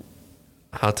how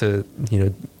to, you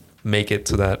know, make it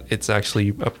so that it's actually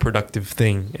a productive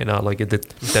thing and not like a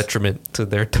detriment to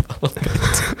their development.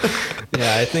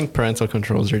 Yeah, I think parental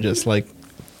controls are just like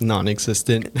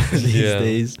non-existent these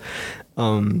days.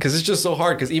 Because it's just so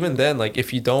hard. Because even then, like,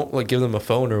 if you don't like give them a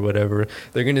phone or whatever,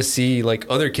 they're gonna see like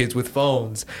other kids with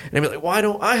phones and they'll be like, why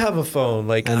don't I have a phone?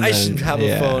 Like, and I should have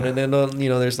a phone. And then you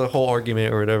know, there's the whole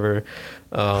argument or whatever,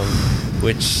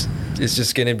 which is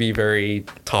just gonna be very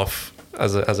tough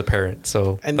as a parent.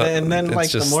 So and then like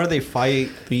the more they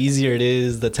fight, the easier it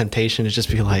is. The temptation is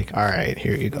just be like, all right,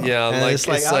 here you go. Yeah, and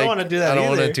like I don't want to do that. I don't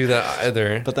want to do that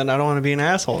either. But then I don't want to be an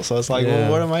asshole. So it's like,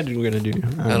 well, what am I gonna do?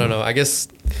 I don't know. I guess.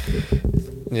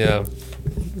 Yeah.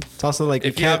 It's also like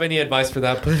if you have any advice for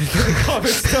that, put it in the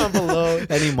comments down below.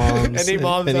 Any moms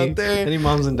out there? Any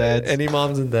moms and dads? Any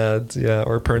moms and dads, yeah,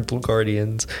 or parental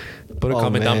guardians. Put a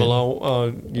comment down below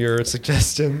on your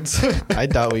suggestions. I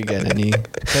doubt we get any,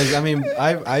 because I mean,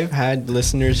 I've had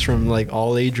listeners from like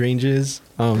all age ranges,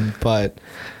 but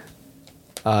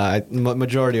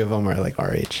majority of them are like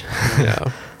our age.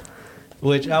 Yeah.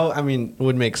 Which I mean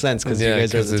would make sense because you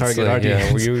guys are the target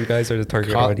audience. Yeah, you guys are the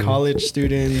target audience. College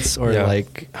students or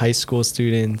like high school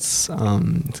students.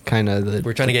 It's kind of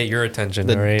we're trying to get your attention,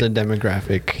 right? The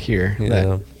demographic here. Yeah.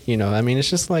 That, you know, I mean,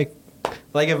 it's just like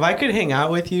if I could hang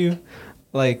out with you,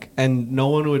 like, and no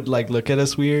one would like look at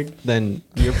us weird, then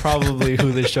you're probably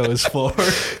who the show is for.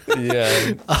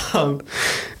 Yeah.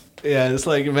 Yeah, it's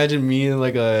like imagine me and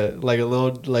like a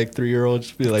little like 3-year-old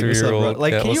just be like, what's up, bro?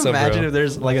 Like, can you imagine if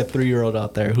there's like a 3-year-old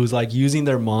out there who's like using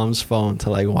their mom's phone to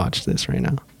like watch this right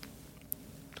now?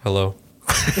 Hello.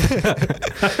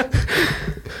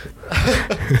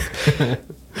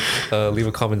 Leave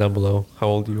a comment down below how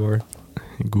old you are,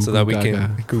 so that we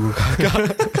can Google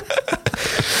Gaga.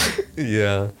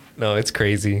 Yeah, no, it's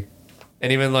crazy,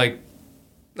 and even like,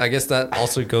 I guess that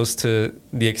also goes to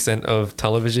the extent of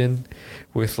television.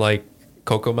 With like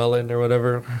CoComelon or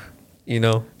whatever, you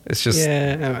know, it's just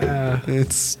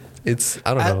it's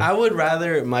I don't know. I would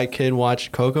rather my kid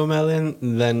watch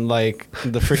CoComelon than like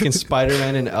the freaking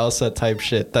Spider-Man and Elsa type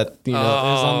shit that you know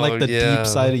is on like the deep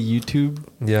side of YouTube.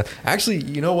 Yeah, actually,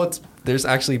 you know what? There's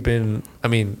actually been. I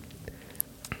mean,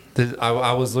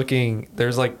 I was looking.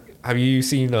 There's like, have you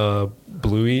seen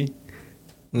Bluey?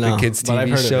 No, the kids'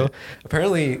 TV show.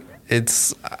 Apparently,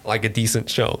 it's like a decent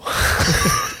show.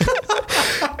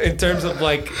 In terms of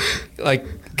like,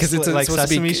 because it's like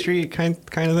Sesame Street kind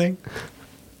of thing.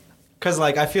 Because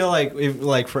like I feel like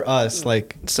like for us,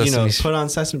 like Sesame, you know,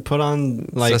 put on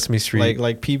like Sesame Street,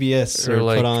 like PBS or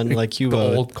like, put on like Cuba,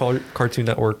 the old Cartoon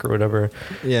Network or whatever.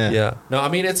 Yeah. No, I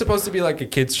mean it's supposed to be like a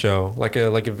kids show, like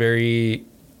a very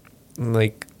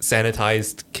like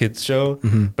sanitized kids show,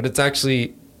 but it's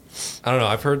actually. I don't know.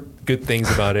 I've heard good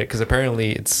things about it because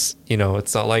apparently it's, you know,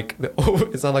 it's not like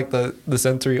the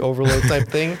sensory overload type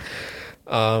thing.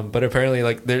 But apparently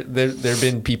like there've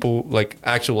been people like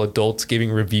actual adults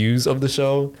giving reviews of the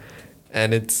show,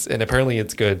 and apparently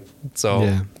it's good.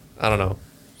 So I don't know.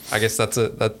 I guess that's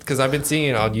because I've been seeing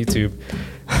it on YouTube.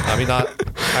 I mean, I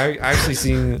actually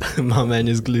seen my man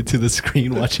is glued to the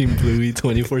screen watching Bluey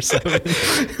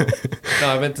 24/7. No,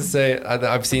 I meant to say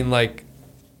I've seen like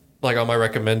on my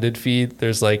recommended feed.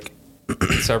 There's like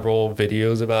several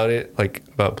videos about it, like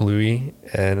about Bluey,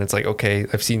 and it's like, okay,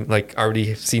 I've seen like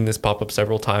already seen this pop up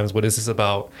several times. What is this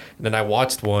about? And then I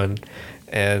watched one,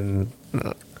 and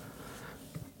I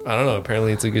don't know.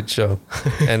 Apparently, it's a good show.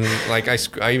 And like I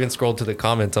even scrolled to the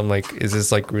comments. I'm like, is this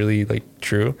like really like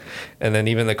true? And then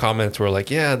even the comments were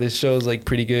like, yeah, this show's like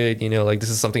pretty good. You know, like this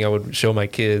is something I would show my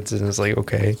kids. And it's like,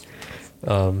 okay.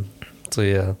 So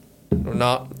yeah,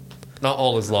 not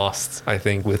all is lost, I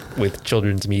think, with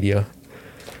children's media.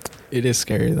 It is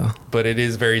scary though. But it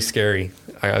is very scary.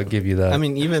 I'll give you that. I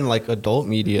mean, even like adult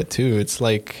media too. It's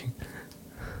like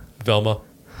Velma.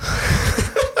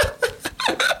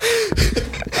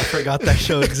 I forgot that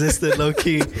show existed, low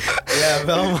key. Yeah,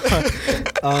 Velma.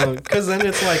 Because then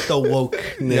it's like the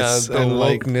wokeness. Yeah, the and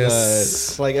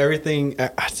wokeness. Like everything,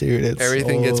 dude. It's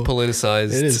Everything gets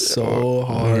politicized. It is so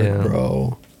hard,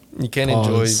 bro. You can't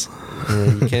enjoy.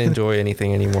 You can't enjoy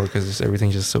anything anymore because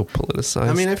everything's just so politicized.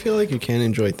 I mean, I feel like you can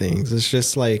enjoy things. It's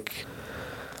just like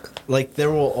there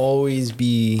will always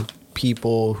be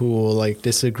people who will like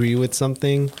disagree with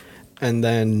something, and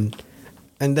then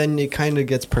it kind of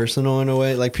gets personal in a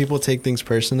way. Like people take things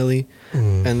personally,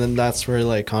 and then that's where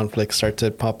like conflicts start to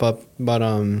pop up. But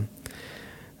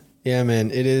yeah,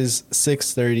 man, it is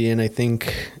 6:30, and I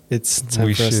think it's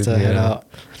time for us to head out.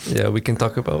 Yeah, we can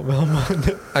talk about Velma.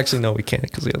 Actually, no, we can't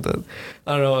because we have to.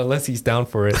 I don't know, unless he's down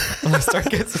for it. Unless Stark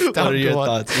gets down. What are your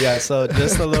thoughts? Yeah, so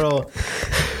just a little.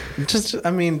 I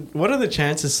mean, what are the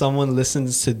chances someone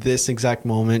listens to this exact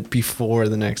moment before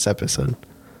the next episode?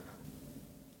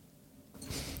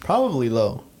 Probably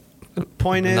low.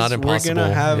 Point is, we're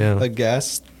gonna have a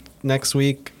guest next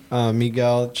week.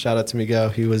 Miguel, shout out to Miguel.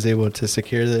 He was able to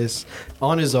secure this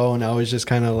on his own. I was just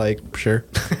kind of like, sure,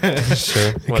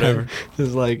 whatever.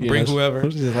 Just like bring whoever.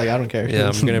 Just like I don't care. Yeah,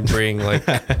 I'm gonna bring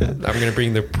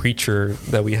the preacher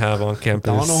that we have on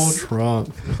campus. Donald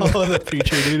Trump. Oh, the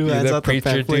preacher dude who hands out the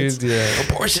pamphlets. Dude, yeah,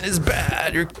 abortion is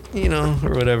bad, or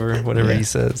whatever he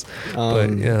says.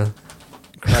 But yeah,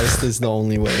 Christ is the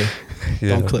only way.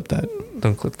 Yeah. Don't clip that.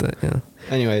 Yeah.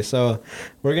 Anyway, so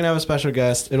we're going to have a special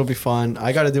guest. It'll be fun.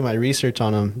 I got to do my research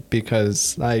on him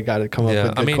because I got to come up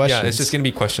with good questions. Yeah, it's just going to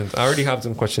be questions. I already have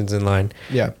some questions in line.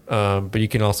 Yeah. But you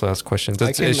can also ask questions.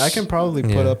 I can probably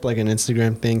put up like an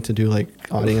Instagram thing to do like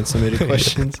audience submitted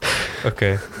questions.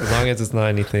 Okay. As long as it's not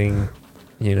anything,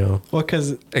 Well,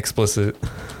 because explicit.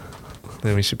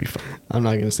 Then we should be fine. I'm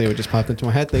not going to say what just popped into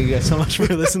my head. Thank you guys so much for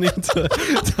listening to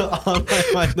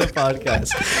Online Mind, the podcast.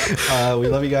 We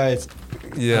love you guys.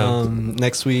 Yeah.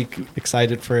 Next week,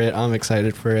 excited for it. I'm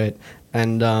excited for it.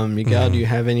 And Miguel, do you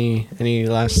have any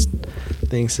last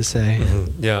things to say?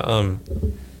 Yeah.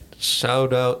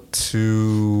 Shout out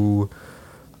to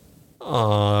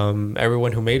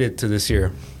everyone who made it to this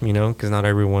year. Because not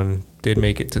everyone did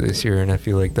make it to this year, and I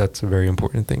feel like that's a very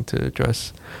important thing to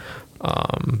address.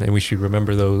 And we should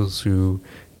remember those who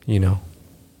didn't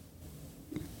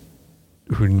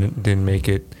make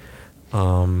it.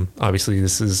 Obviously,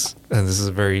 this is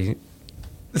very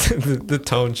the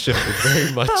tone shifted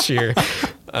very much here.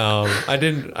 I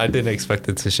didn't expect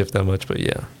it to shift that much, but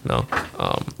yeah, no.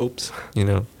 Oops.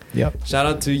 Yep. Shout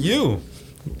out to you.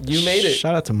 You made it.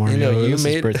 Shout out to Mario. You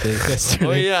made his birthday yesterday.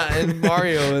 Oh yeah, and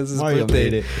Mario is his Mario birthday.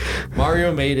 Made it.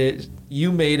 Mario made it.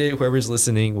 You made it. Whoever's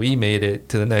listening, we made it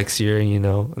to the next year.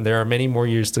 There are many more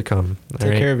years to come.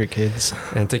 Take care of your kids.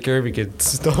 And take care of your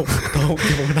kids. Don't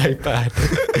give them an iPad.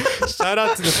 Shout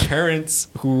out to the parents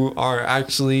who are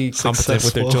actually competent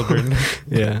with their children.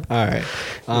 Yeah. All right.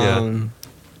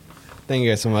 Thank you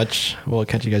guys so much. We'll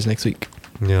catch you guys next week.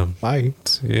 Yeah. Bye.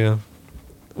 See ya.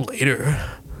 Later.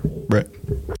 Brett.